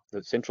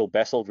the central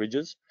basalt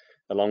ridges,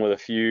 along with a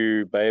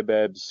few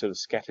baobabs sort of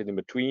scattered in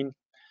between.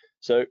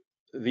 So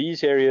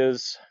these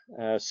areas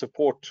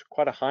support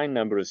quite a high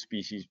number of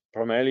species,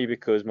 primarily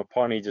because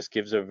Mapani just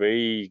gives a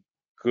very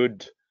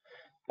good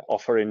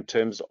offer in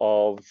terms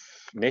of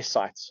nest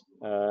sites,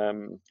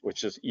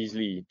 which is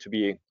easily to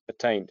be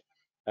attained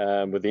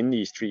within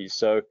these trees.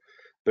 So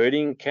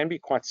birding can be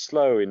quite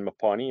slow in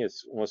Mapani.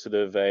 It's almost sort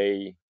of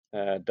a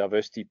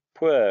diversity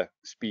poor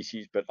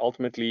species, but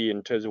ultimately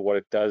in terms of what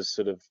it does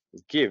sort of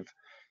give,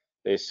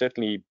 there's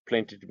certainly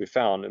plenty to be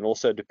found. And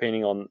also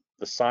depending on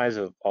the size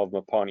of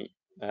Mapani,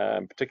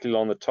 particularly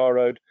along the tar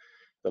road,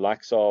 the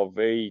likes of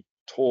very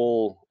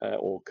tall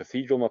or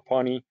cathedral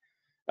Mapani,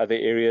 other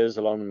areas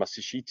along the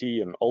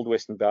Masishiti and Old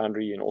Western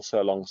Boundary, and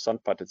also along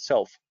Sunpat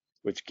itself,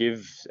 which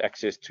gives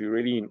access to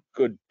really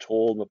good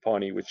tall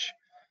Mapani, which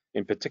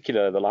in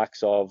particular the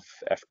likes of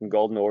African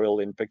golden oriole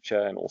in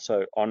picture, and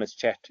also honest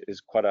chat is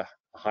quite a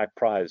high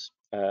prize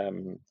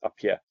up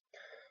here.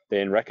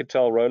 Then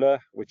racketel roller,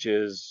 which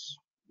is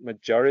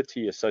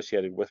majority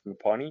associated with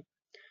Mapani,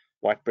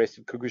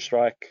 white-breasted cuckoo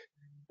shrike,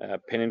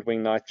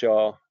 pennant-winged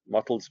nightjar,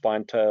 mottled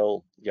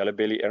spine-tail,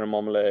 yellow-belly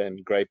aromomola,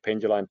 and grey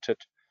penduline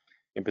tit.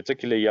 In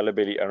particular,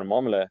 yellow-belly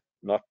aromomola,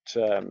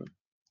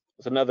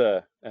 it's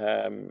another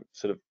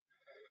sort of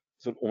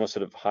almost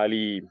sort of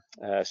highly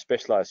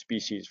specialized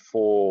species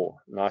for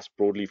nice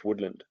broadleaf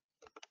woodland.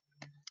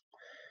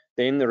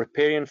 Then the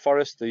riparian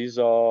forest, these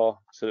are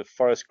sort of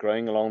forests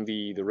growing along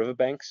the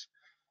riverbanks.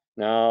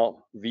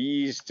 Now,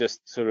 these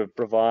just sort of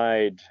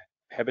provide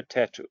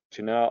habitat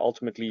to now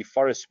ultimately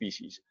forest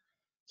species.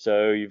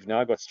 So you've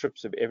now got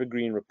strips of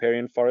evergreen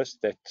riparian forest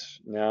that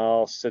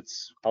now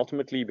sits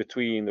ultimately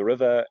between the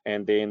river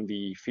and then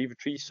the fever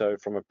tree. So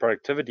from a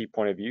productivity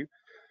point of view,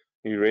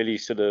 you're really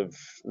sort of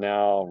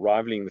now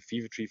rivaling the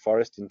fever tree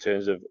forest in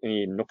terms of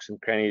any nooks and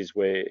crannies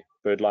where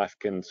bird life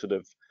can sort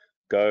of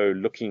go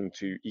looking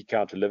to eke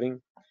out a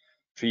living.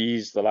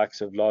 Trees, the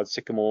likes of large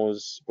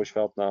sycamores,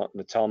 bushveld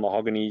natal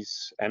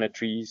mahoganies, anna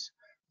trees,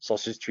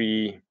 sausage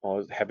tree,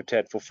 or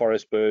habitat for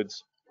forest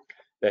birds.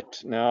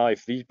 That now,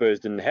 if these birds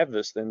didn't have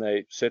this, then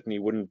they certainly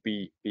wouldn't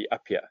be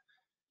up here.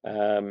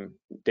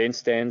 Dense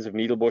stands of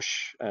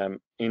needlebush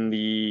in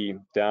the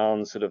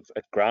down sort of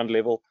at ground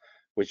level,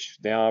 which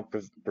now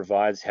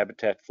provides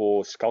habitat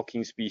for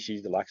skulking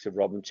species, the likes of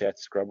robin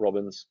chats, scrub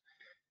robins.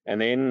 And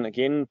then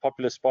again,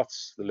 popular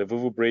spots, the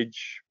Lavuvu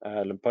Bridge,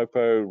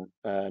 Limpopo,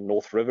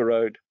 North River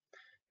Road,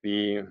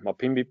 the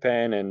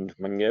Mapimbipan and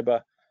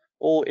Mangeba,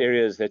 all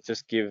areas that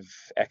just give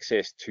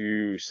access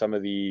to some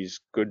of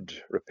these good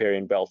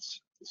riparian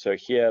belts. So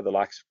here, the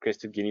likes of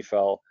crested guinea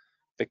fowl,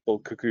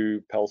 thick-billed cuckoo,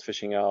 Pell's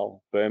fishing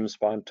owl, Burm's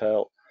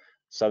spine-tail,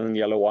 southern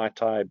yellow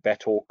white-eye,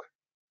 bathawk,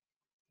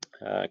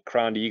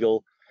 crowned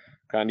eagle.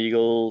 Crowned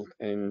eagle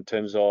in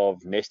terms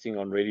of nesting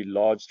on really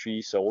large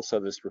trees. So also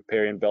this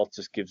riparian belt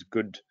just gives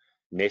good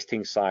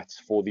nesting sites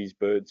for these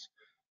birds.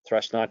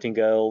 Thrush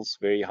nightingales,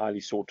 very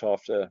highly sought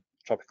after.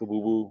 Tropical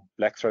boo-boo,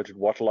 black-throated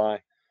wattle-eye,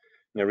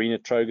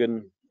 Narina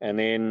trogon, and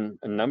then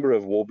a number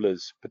of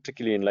warblers,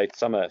 particularly in late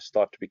summer,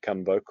 start to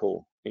become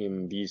vocal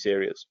in these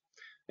areas.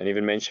 And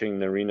even mentioning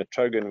Narina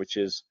trogon, which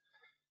is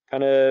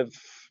kind of,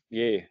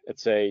 yeah,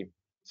 it's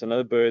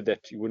another bird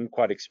that you wouldn't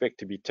quite expect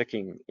to be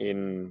ticking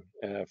in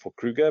for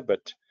Kruger,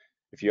 but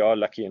if you are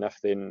lucky enough,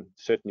 then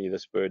certainly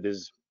this bird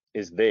is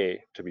there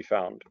to be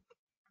found.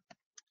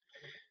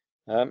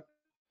 And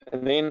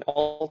then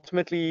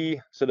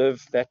ultimately, sort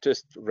of that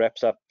just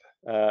wraps up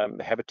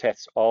the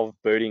habitats of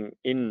birding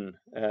in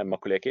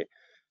Makuleke.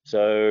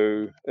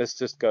 So this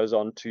just goes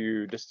on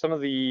to just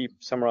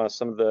summarize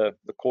some of the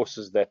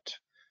courses that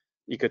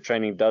eco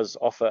training does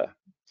offer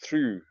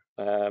through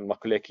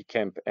Makuleke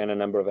camp and a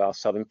number of our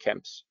southern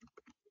camps.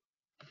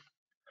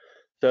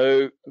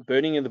 So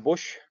birding in the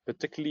bush,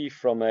 particularly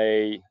from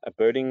a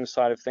birding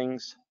side of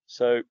things.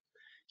 So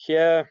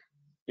here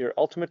you're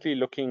ultimately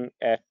looking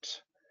at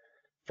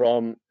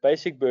from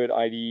basic bird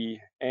ID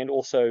and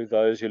also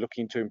those who are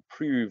looking to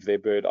improve their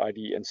bird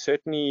ID, and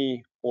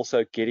certainly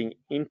also getting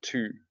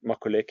into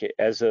Makuleke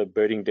as a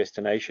birding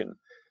destination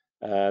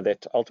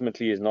that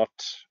ultimately is not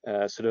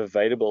sort of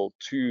available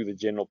to the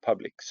general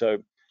public. So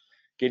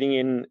getting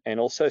in and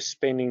also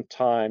spending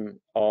time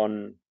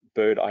on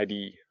bird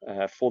ID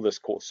for this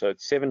course. So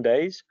it's 7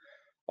 days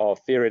of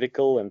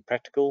theoretical and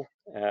practical.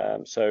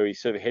 So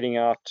he's sort of heading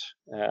out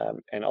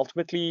and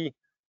ultimately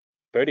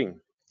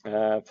birding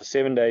for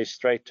 7 days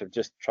straight of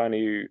just trying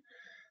to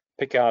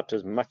pick out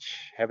as much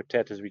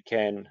habitat as we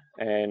can,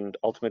 and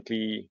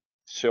ultimately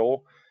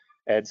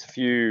adds a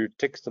few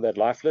ticks to that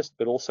life list,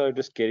 but also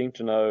just getting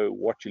to know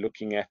what you're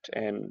looking at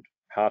and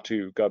how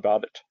to go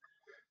about it.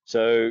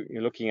 So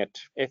you're looking at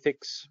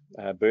ethics,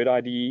 bird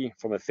ID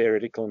from a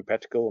theoretical and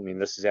practical. I mean,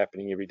 this is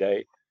happening every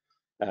day.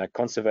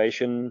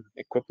 Conservation,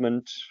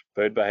 equipment,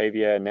 bird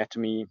behavior,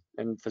 anatomy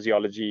and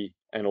physiology,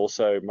 and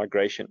also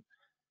migration.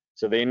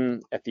 So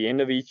then at the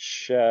end of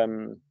each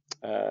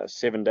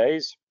 7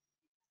 days,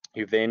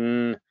 you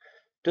then,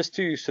 just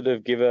to sort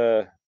of give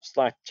a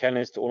slight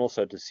challenge to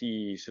also to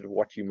see sort of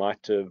what you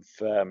might have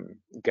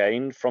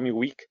gained from your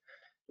week,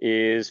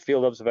 is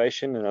field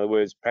observation. In other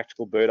words,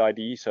 practical bird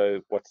ID.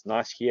 So what's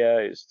nice here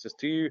is just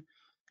to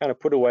kind of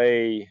put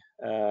away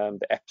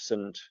the apps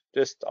and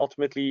just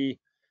ultimately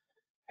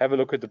have a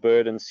look at the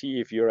bird and see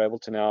if you're able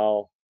to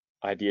now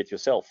ID it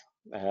yourself.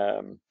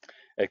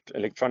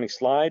 Electronic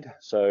slide,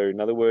 so in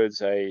other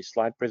words, a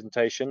slide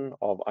presentation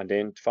of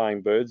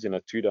identifying birds in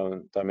a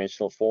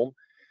two-dimensional form,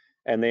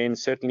 and then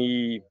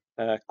certainly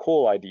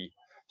call ID.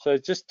 So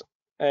it's just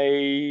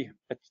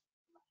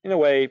in a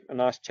way, a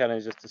nice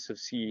challenge just to sort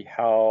of see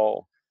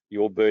how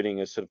your birding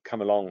has sort of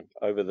come along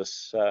over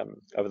this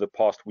over the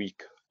past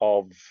week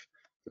of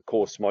the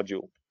course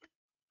module.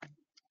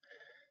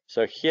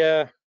 So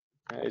here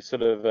is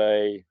sort of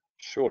a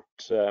short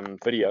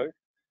video.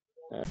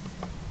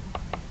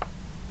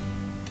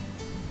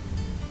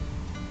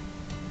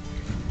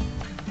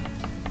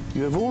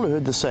 You have all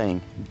heard the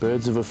saying,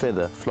 birds of a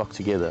feather flock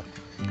together.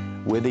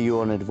 Whether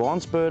you're an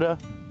advanced birder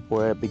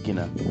or a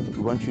beginner, we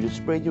want you to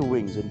spread your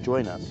wings and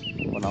join us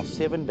on our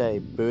 7-day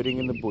Birding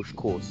in the Bush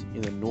course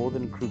in the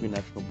Northern Kruger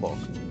National Park.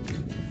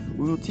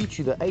 We will teach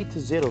you the A to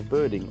Z of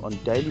birding on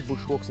daily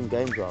bushwalks and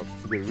game drives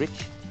through the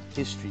rich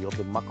history of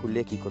the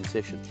Makuleke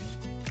concession.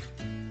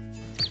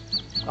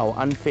 Our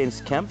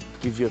unfenced camp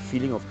gives you a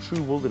feeling of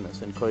true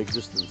wilderness and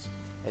coexistence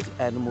as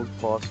animals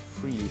pass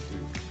freely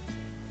through.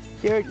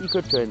 Here at Eco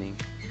Training,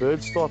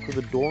 birds start with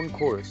a dawn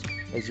chorus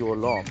as your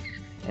alarm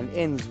and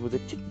ends with the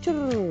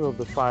chit-chirr of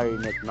the fiery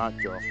neck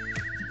nightjar.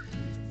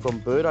 From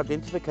bird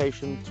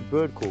identification to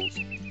bird calls,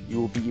 you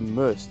will be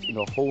immersed in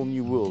a whole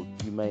new world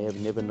you may have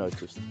never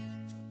noticed.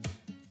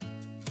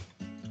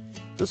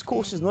 This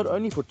course is not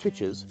only for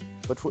twitchers,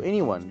 but for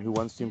anyone who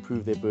wants to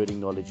improve their birding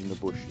knowledge in the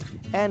bush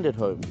and at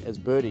home, as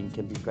birding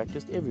can be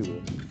practiced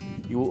everywhere.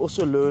 You will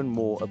also learn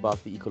more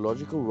about the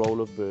ecological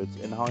role of birds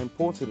and how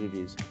important it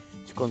is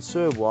to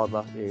conserve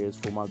wildlife areas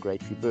for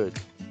migratory birds.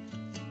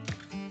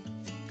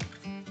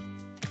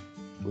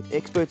 With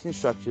expert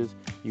instructors,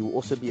 you will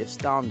also be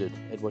astounded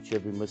at what you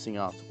have been missing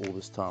out all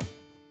this time.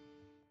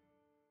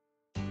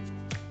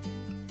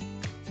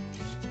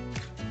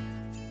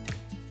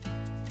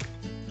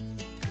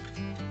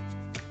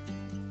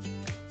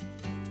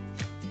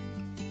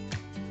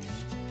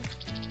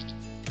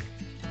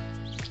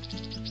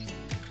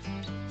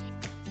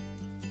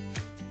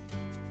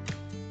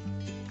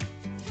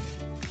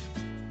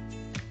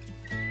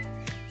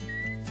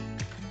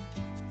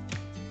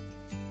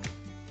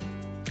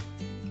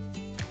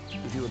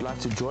 If you would like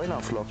to join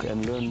our flock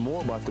and learn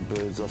more about the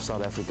birds of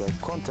South Africa,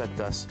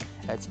 contact us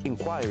at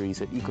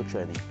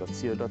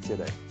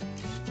inquiries@ecotraining.co.za.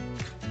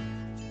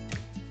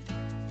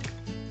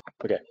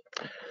 Okay,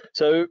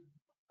 so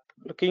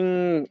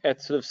looking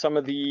at sort of some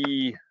of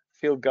the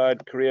field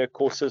guide career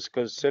courses,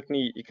 because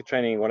certainly eco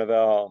training, one of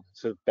our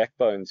sort of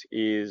backbones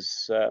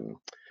is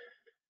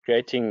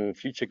creating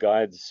future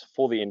guides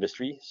for the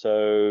industry.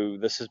 So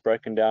this is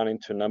broken down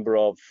into a number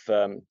of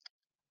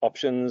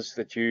options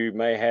that you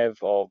may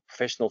have of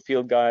professional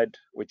field guide,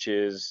 which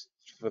is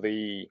for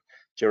the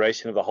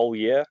duration of the whole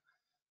year,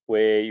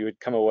 where you would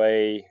come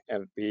away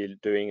and be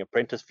doing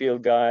apprentice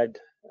field guide,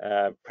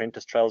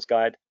 apprentice trails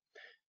guide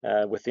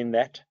within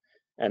that,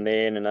 and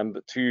then a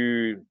number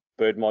 2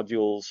 bird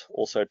modules,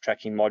 also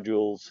tracking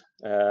modules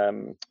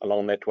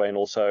along that way, and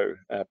also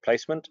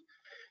placement.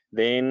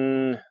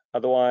 Then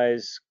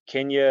otherwise,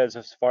 Kenya as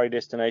a safari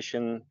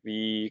destination,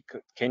 the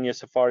Kenya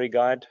Safari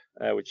Guide,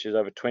 which is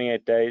over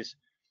 28 days.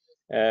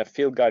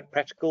 Field guide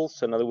practicals,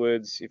 so in other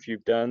words, if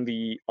you've done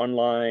the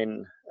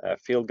online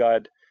field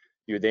guide,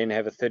 you then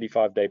have a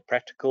 35-day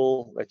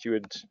practical that you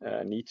would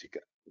need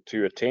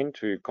to attend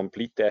to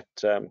complete that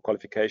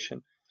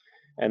qualification.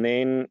 And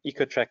then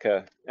Eco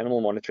Tracker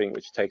animal monitoring,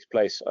 which takes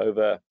place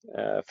over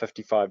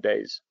 55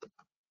 days.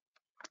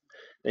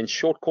 Then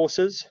short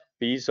courses,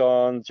 these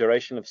are on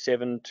duration of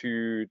 7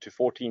 to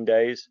 14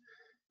 days.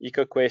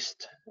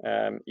 EcoQuest,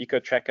 Eco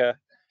Tracker,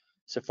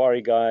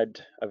 Safari Guide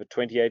over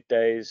 28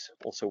 days,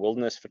 also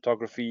wilderness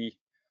photography,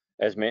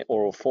 as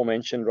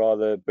aforementioned,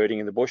 rather, birding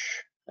in the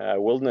bush,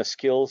 wilderness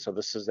skills, so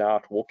this is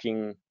out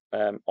walking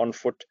on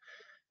foot,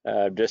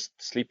 just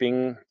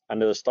sleeping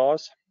under the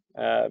stars,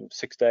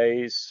 6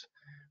 days,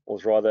 or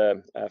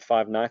rather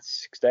 5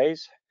 nights, 6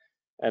 days.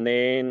 And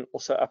then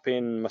also up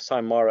in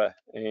Masai Mara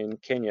in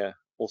Kenya,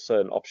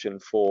 also an option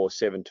for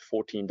 7 to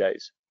 14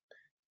 days.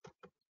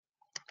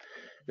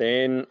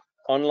 Then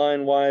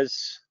online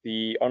wise,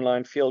 the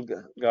online field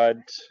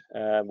guide,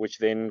 which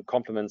then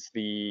complements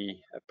the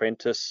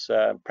apprentice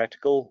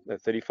practical, the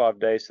 35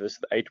 days, so this is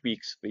the 8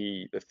 weeks,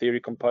 the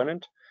theory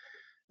component.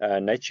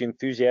 Nature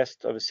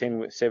enthusiast over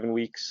 7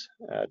 weeks,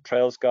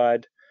 trails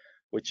guide,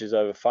 which is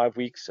over 5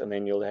 weeks, and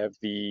then you'll have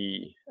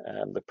the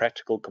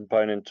practical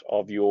component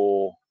of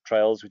your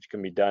trails, which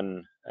can be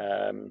done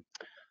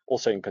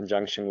also in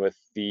conjunction with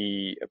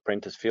the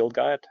apprentice field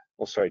guide,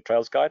 or sorry,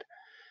 trails guide.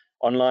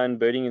 Online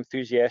birding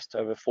enthusiast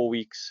over 4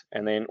 weeks,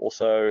 and then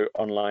also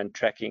online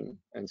tracking,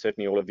 and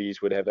certainly all of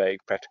these would have a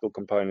practical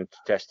component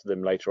attached to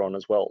them later on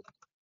as well.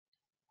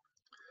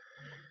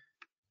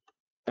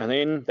 And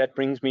then that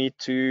brings me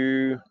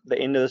to the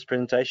end of this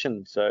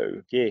presentation.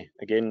 So yeah,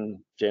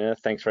 again, Jenna,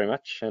 thanks very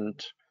much,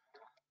 and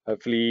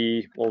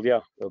hopefully, well,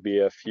 yeah, there'll be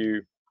a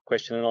few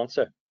question and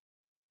answer.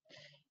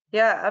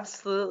 Yeah,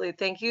 absolutely.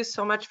 Thank you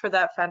so much for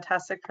that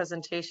fantastic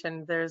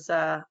presentation. There's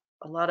a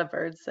lot of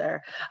birds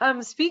there.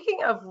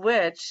 Speaking of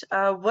which,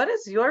 what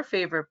is your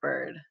favorite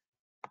bird?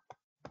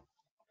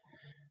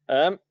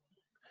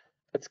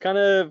 It's kind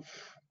of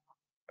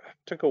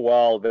took a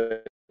while,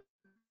 but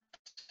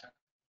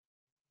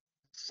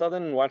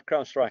southern white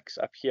crown strikes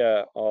up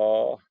here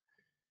are,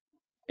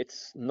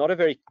 it's not a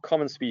very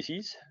common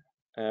species.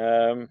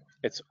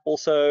 It's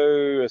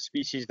also a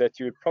species that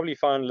you would probably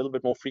find a little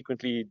bit more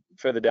frequently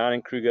further down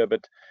in Kruger,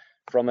 but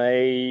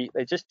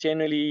they're just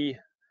generally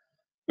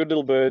good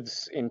little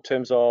birds in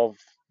terms of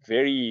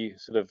very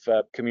sort of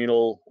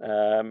communal,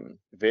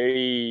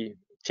 very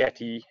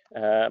chatty.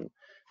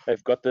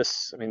 They've got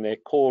this, I mean, their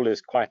call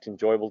is quite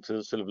enjoyable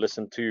to sort of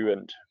listen to,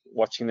 and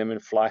watching them in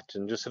flight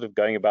and just sort of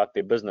going about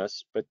their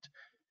business.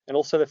 And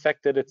also the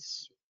fact that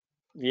it's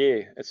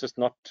just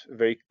not a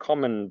very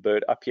common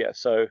bird up here.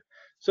 So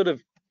sort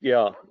of,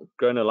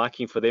 grown a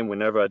liking for them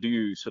whenever I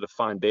do sort of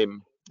find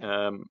them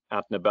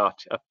out and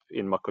about up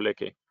in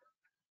Makuleke.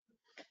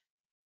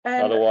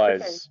 And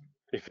otherwise, okay,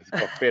 if it's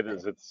got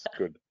feathers, it's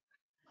good.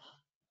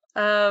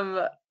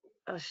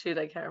 Oh shoot,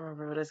 I can't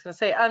remember what I was going to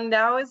say.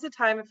 Now is the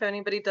time. If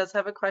anybody does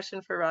have a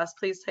question for Ross,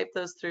 please type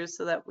those through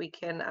so that we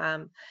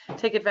can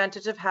take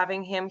advantage of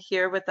having him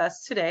here with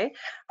us today.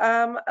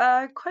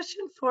 A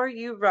question for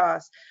you,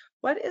 Ross.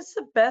 What is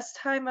the best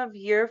time of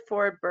year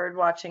for bird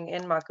watching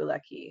in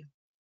Makuleke?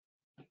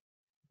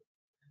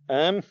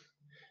 I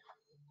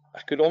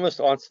could almost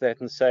answer that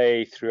and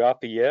say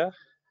throughout the year.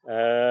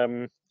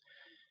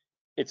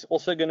 It's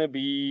also going to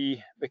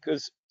be,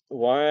 because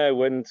why I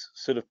wouldn't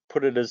sort of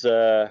put it as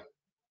a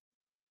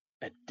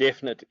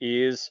definite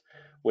is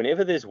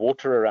whenever there's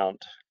water around,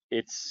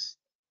 it's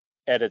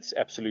at its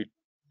absolute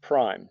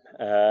prime.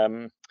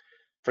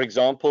 For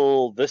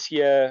example, this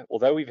year,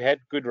 although we've had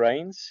good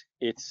rains,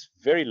 it's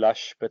very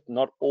lush, but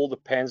not all the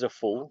pans are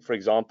full. For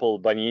example,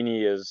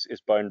 Banyini is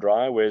bone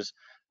dry, whereas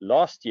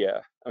last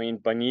year, I mean,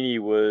 Banyini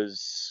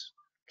was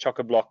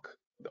chock-a-block.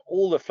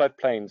 All the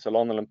floodplains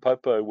along the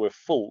Limpopo were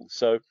full.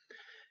 So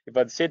if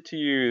I'd said to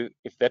you,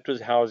 if that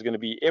was how it was going to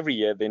be every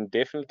year, then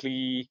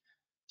definitely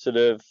sort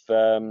of,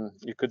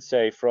 you could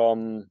say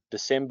from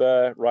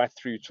December right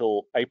through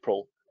till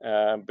April,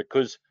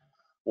 because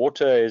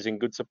water is in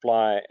good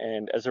supply,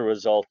 and as a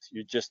result,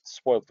 you're just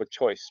spoiled for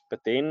choice.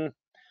 But then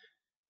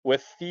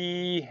with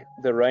the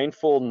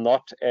rainfall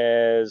not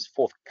as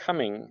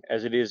forthcoming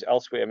as it is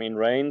elsewhere, I mean,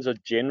 rains are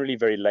generally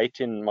very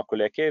late in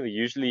Makuleke. They're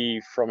usually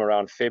from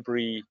around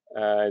February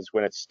is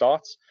when it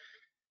starts.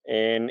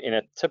 And in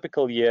a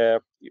typical year,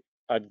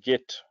 I'd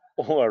get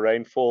all our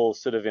rainfall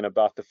sort of in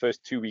about the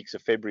first 2 weeks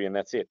of February, and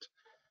that's it.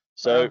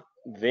 So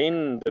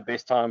then the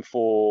best time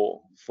for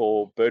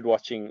bird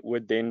watching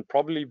would then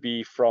probably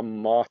be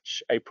from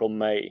March, April,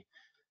 May,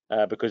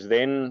 because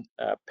then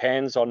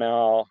pans are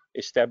now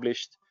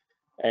established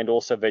and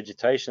also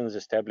vegetation is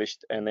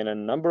established, and then a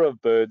number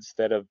of birds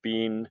that have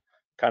been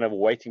kind of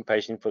waiting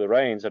patiently for the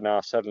rains are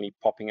now suddenly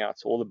popping out.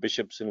 So all the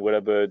bishops and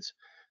willow birds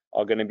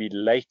are going to be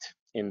late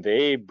in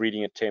their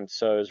breeding attempts.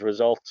 So as a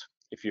result,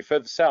 if you're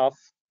further south,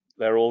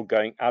 they're all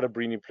going out of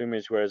breeding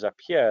plumage, whereas up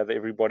here,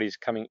 everybody's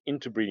coming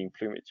into breeding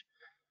plumage.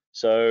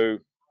 So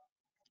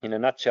in a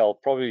nutshell,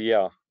 probably,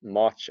 yeah,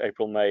 March,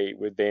 April, May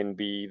would then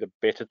be the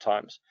better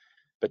times.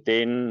 But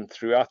then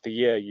throughout the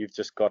year, you've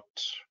just got,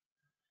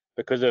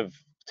 because of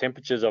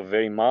temperatures are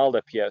very mild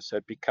up here, so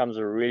it becomes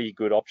a really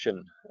good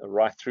option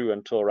right through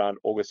until around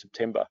August,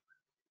 September.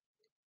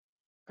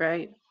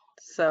 Great.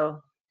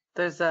 So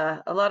there's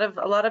a lot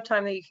of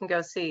time that you can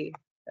go see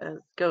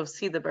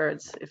the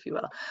birds, if you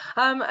will.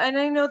 And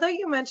I know that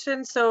you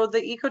mentioned, so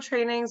the eco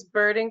trainings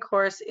birding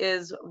course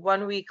is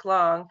 1 week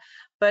long,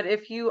 but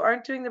if you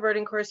aren't doing the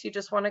birding course, you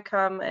just want to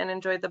come and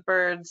enjoy the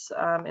birds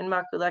in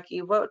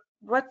Makuleke,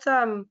 what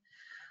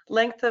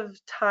length of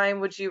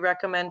time would you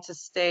recommend to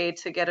stay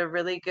to get a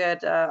really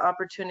good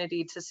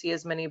opportunity to see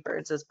as many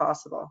birds as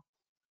possible?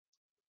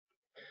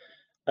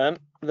 The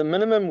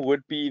minimum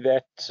would be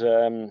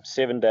that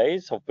 7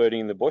 days of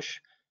birding in the bush.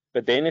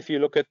 But then if you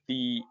look at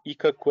the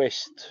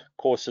EcoQuest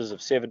courses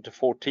of 7 to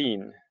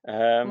 14,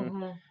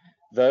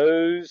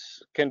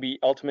 those can be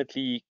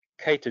ultimately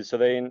catered. So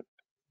the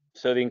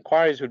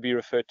inquiries would be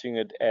referred to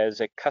it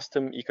as a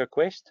custom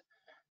EcoQuest.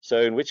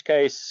 So in which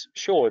case,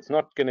 sure, it's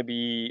not going to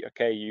be,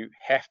 okay, you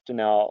have to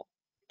now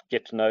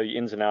get to know the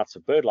ins and outs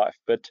of bird life,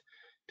 but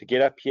to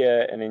get up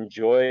here and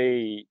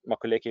enjoy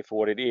Makuleke for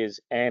what it is,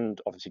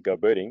 and obviously go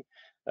birding,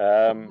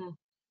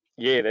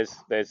 yeah,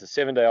 there's a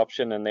 7-day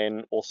option and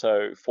then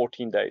also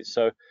 14 days.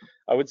 So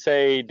I would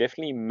say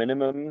definitely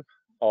minimum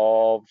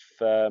of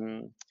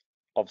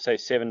say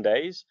 7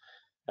 days.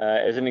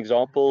 As an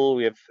example,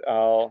 we have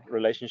our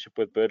relationship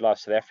with BirdLife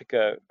South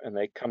Africa, and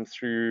they come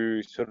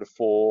through sort of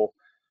for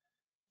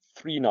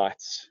 3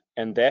 nights,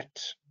 and that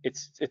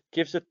it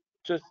gives it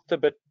just a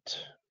bit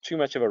too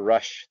much of a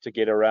rush to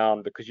get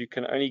around, because you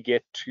can only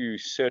get to a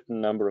certain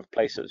number of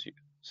places.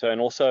 So,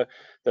 and also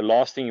the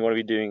last thing you want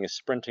to be doing is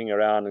sprinting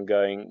around and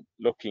going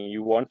looking.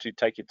 You want to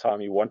take your time.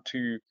 You want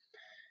to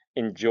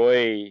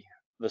enjoy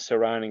the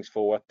surroundings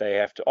for what they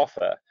have to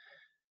offer,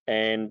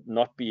 and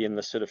not be in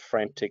the sort of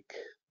frantic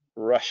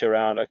rush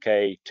around,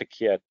 okay, tick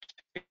here,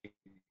 tick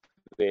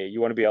there.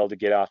 You want to be able to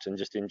get out and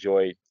just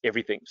enjoy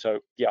everything. So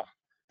yeah,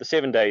 the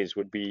 7 days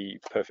would be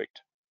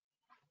perfect.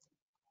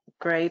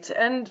 Great.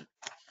 And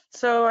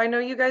so I know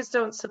you guys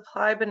don't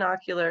supply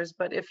binoculars,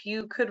 but if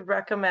you could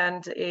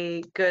recommend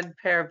a good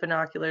pair of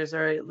binoculars,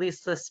 or at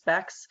least the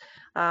specs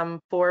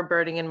for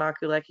birding in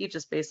Makuleke,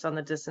 just based on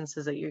the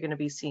distances that you're going to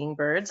be seeing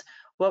birds,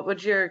 what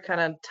would your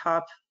kind of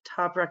top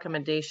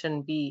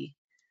recommendation be?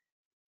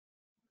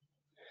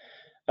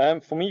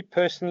 For me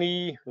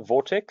personally,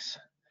 Vortex.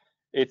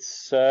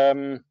 It's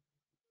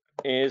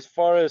as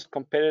far as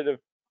competitive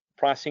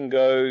pricing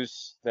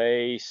goes,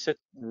 they sit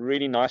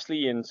really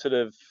nicely in sort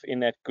of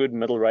in that good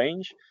middle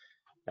range.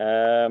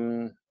 I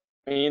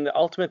mean, the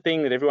ultimate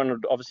thing that everyone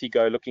would obviously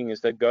go looking is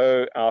they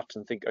go out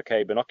and think,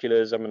 okay,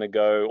 binoculars, I'm going to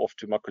go off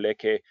to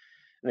Makuleke.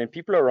 And then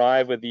people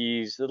arrive with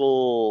these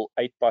little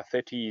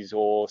 8x30s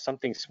or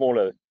something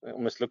smaller. They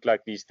almost look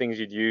like these things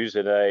you'd use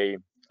at a,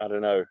 I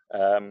don't know,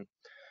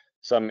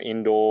 some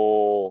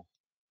indoor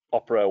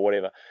opera or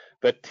whatever.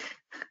 But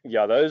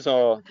yeah, those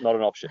are not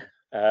an option.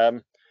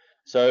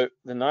 So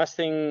the nice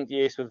thing,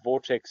 yes, with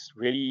Vortex,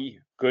 really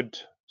good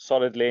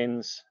solid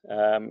lens,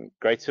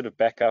 great sort of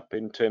backup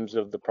in terms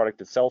of the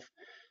product itself.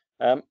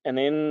 And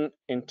then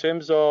in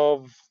terms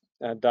of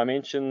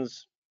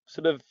dimensions,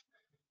 sort of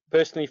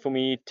personally for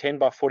me, 10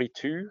 by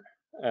 42,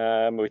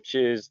 which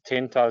is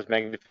 10 times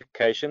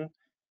magnification.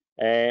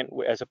 And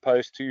as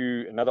opposed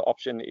to another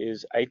option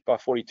is 8 by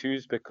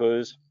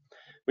 42s,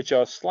 which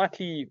are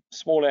slightly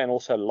smaller and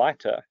also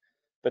lighter.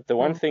 But the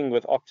one thing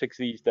with optics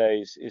these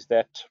days is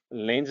that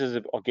lenses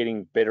are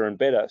getting better and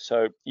better.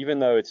 So even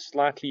though it's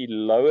slightly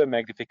lower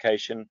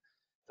magnification,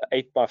 the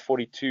 8 by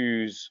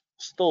 42s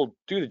still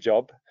do the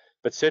job,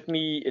 but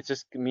certainly it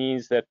just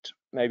means that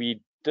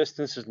maybe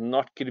distance is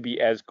not going to be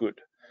as good.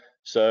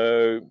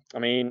 So, I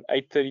mean,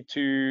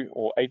 832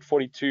 or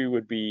 842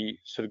 would be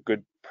sort of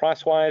good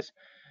price-wise,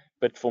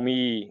 but for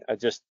me, I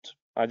just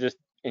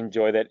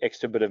enjoy that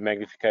extra bit of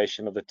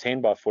magnification of the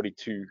 10 by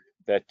 42,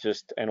 that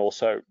just, and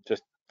also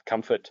just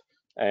comfort,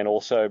 and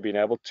also being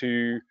able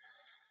to,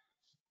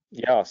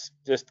 yeah,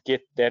 just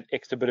get that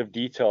extra bit of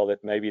detail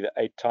that maybe the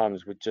 8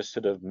 times would just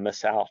sort of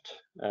miss out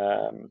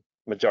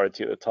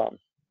majority of the time.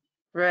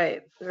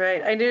 Right,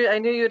 right. I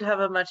knew you'd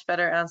have a much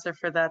better answer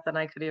for that than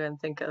I could even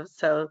think of.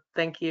 So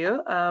thank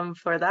you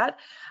for that.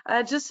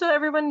 Just so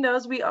everyone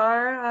knows,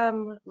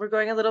 we're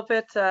going a little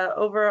bit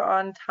over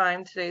on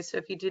time today. So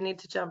if you do need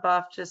to jump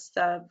off, just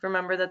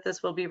remember that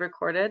this will be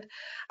recorded.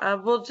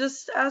 We'll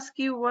just ask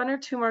you one or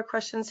two more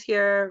questions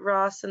here,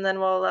 Ross, and then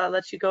we'll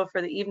let you go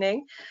for the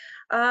evening.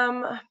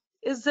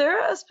 Is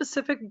there a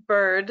specific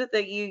bird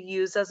that you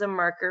use as a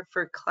marker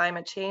for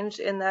climate change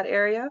in that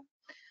area?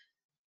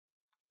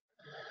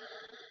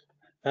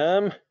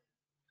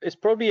 It's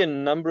probably a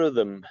number of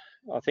them.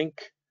 I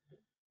think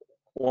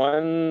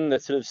one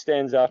that sort of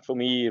stands out for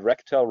me,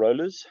 rackettail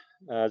rollers.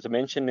 As I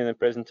mentioned in the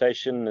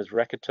presentation, is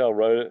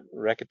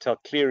rackettail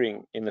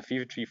clearing in the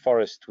fever tree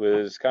forest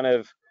was kind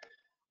of,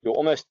 you're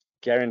almost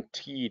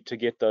guaranteed to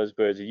get those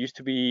birds. It used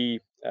to be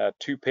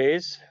 2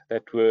 pairs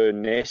that were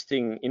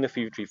nesting in the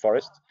fever tree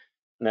forest.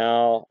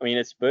 Now, I mean,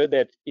 it's a bird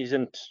that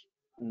isn't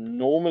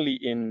normally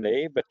in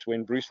there, but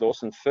when Bruce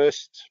Lawson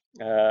first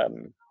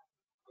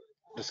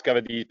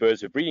discovered these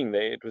birds were breeding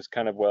there, it was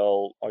kind of,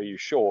 well, are you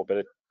sure?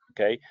 But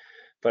okay,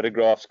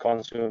 photographs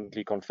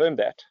constantly confirmed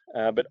that.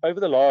 But over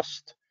the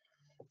last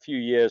few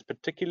years,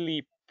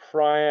 particularly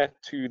prior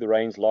to the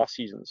rains last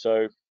season,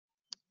 so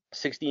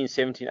 16,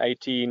 17,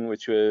 18,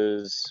 which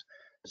was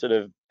sort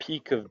of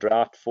peak of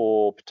drought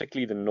for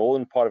particularly the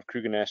northern part of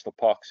Kruger National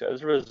Park. So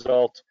as a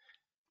result,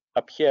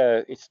 up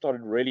here, it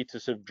started really to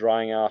sort of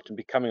drying out and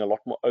becoming a lot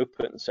more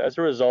open. So as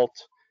a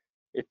result,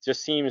 it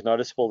just seems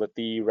noticeable that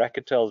the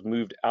rackettails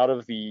moved out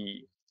of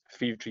the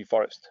fever tree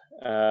forest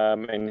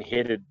and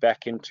headed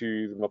back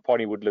into the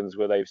Mopani woodlands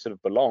where they sort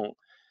of belong.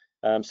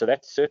 So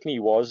that certainly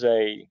was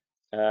a,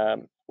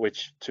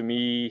 which to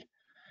me,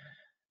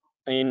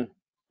 I mean,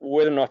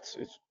 whether or not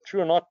it's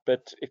true or not,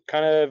 but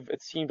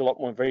it seemed a lot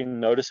more very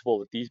noticeable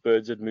that these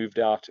birds had moved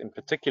out, in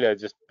particular,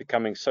 just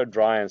becoming so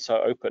dry and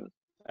so open.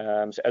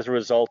 So as a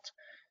result,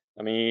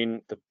 I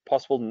mean, the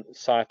possible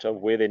site of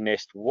where their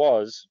nest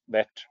was,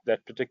 that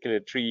particular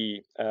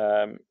tree,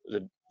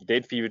 the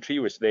dead fever tree,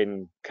 which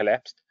then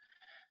collapsed.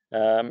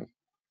 And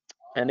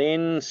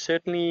then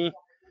certainly,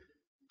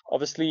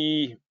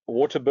 obviously,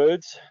 water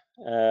birds,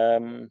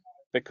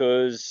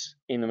 because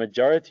in the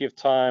majority of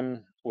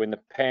time, when the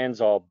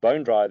pans are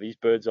bone dry, these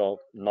birds are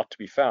not to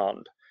be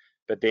found.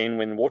 But then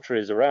when water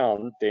is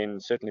around, then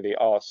certainly they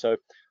are. So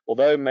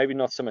although maybe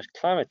not so much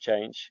climate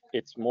change,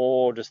 it's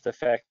more just the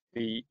fact,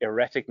 the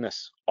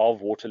erraticness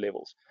of water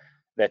levels,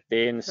 that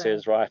then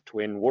says, right,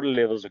 when water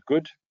levels are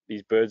good,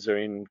 these birds are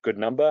in good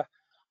number.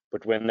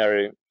 But when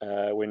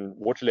when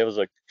water levels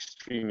are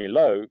extremely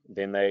low,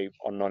 then they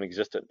are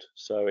non-existent.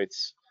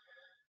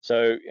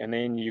 And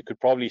then you could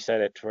probably say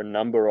that for a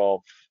number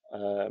of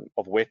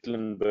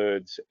wetland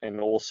birds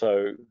and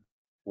also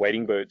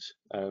wading birds,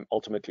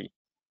 ultimately.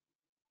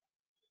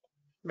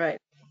 Right.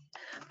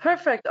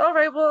 Perfect. All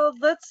right. Well,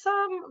 let's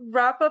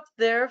wrap up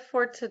there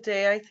for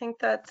today. I think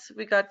that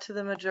we got to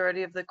the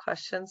majority of the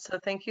questions. So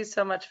thank you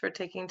so much for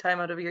taking time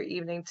out of your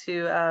evening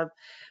to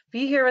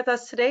be here with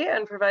us today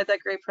and provide that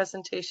great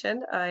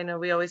presentation. I know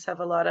we always have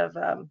a lot of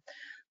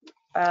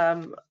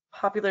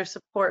popular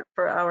support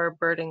for our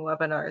birding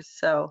webinars.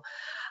 So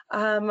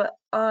on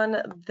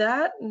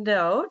that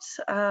note,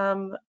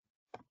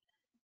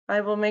 I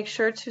will make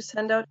sure to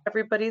send out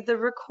everybody the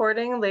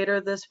recording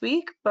later this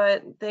week,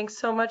 but thanks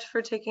so much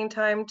for taking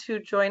time to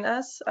join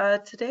us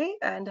today,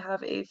 and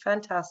have a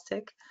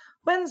fantastic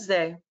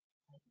Wednesday.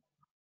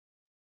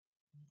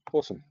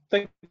 Awesome.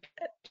 Thank you.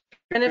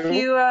 And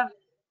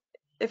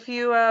if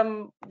you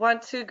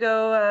want to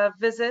go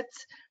visit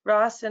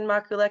Ross and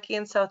Makuleke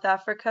in South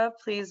Africa,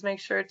 please make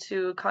sure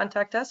to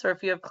contact us, or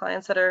if you have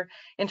clients that are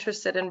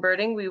interested in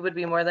birding, we would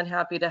be more than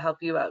happy to help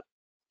you out.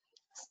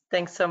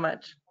 Thanks so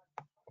much.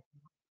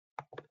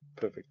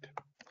 Perfect.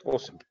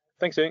 Awesome.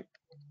 Thanks, Amy.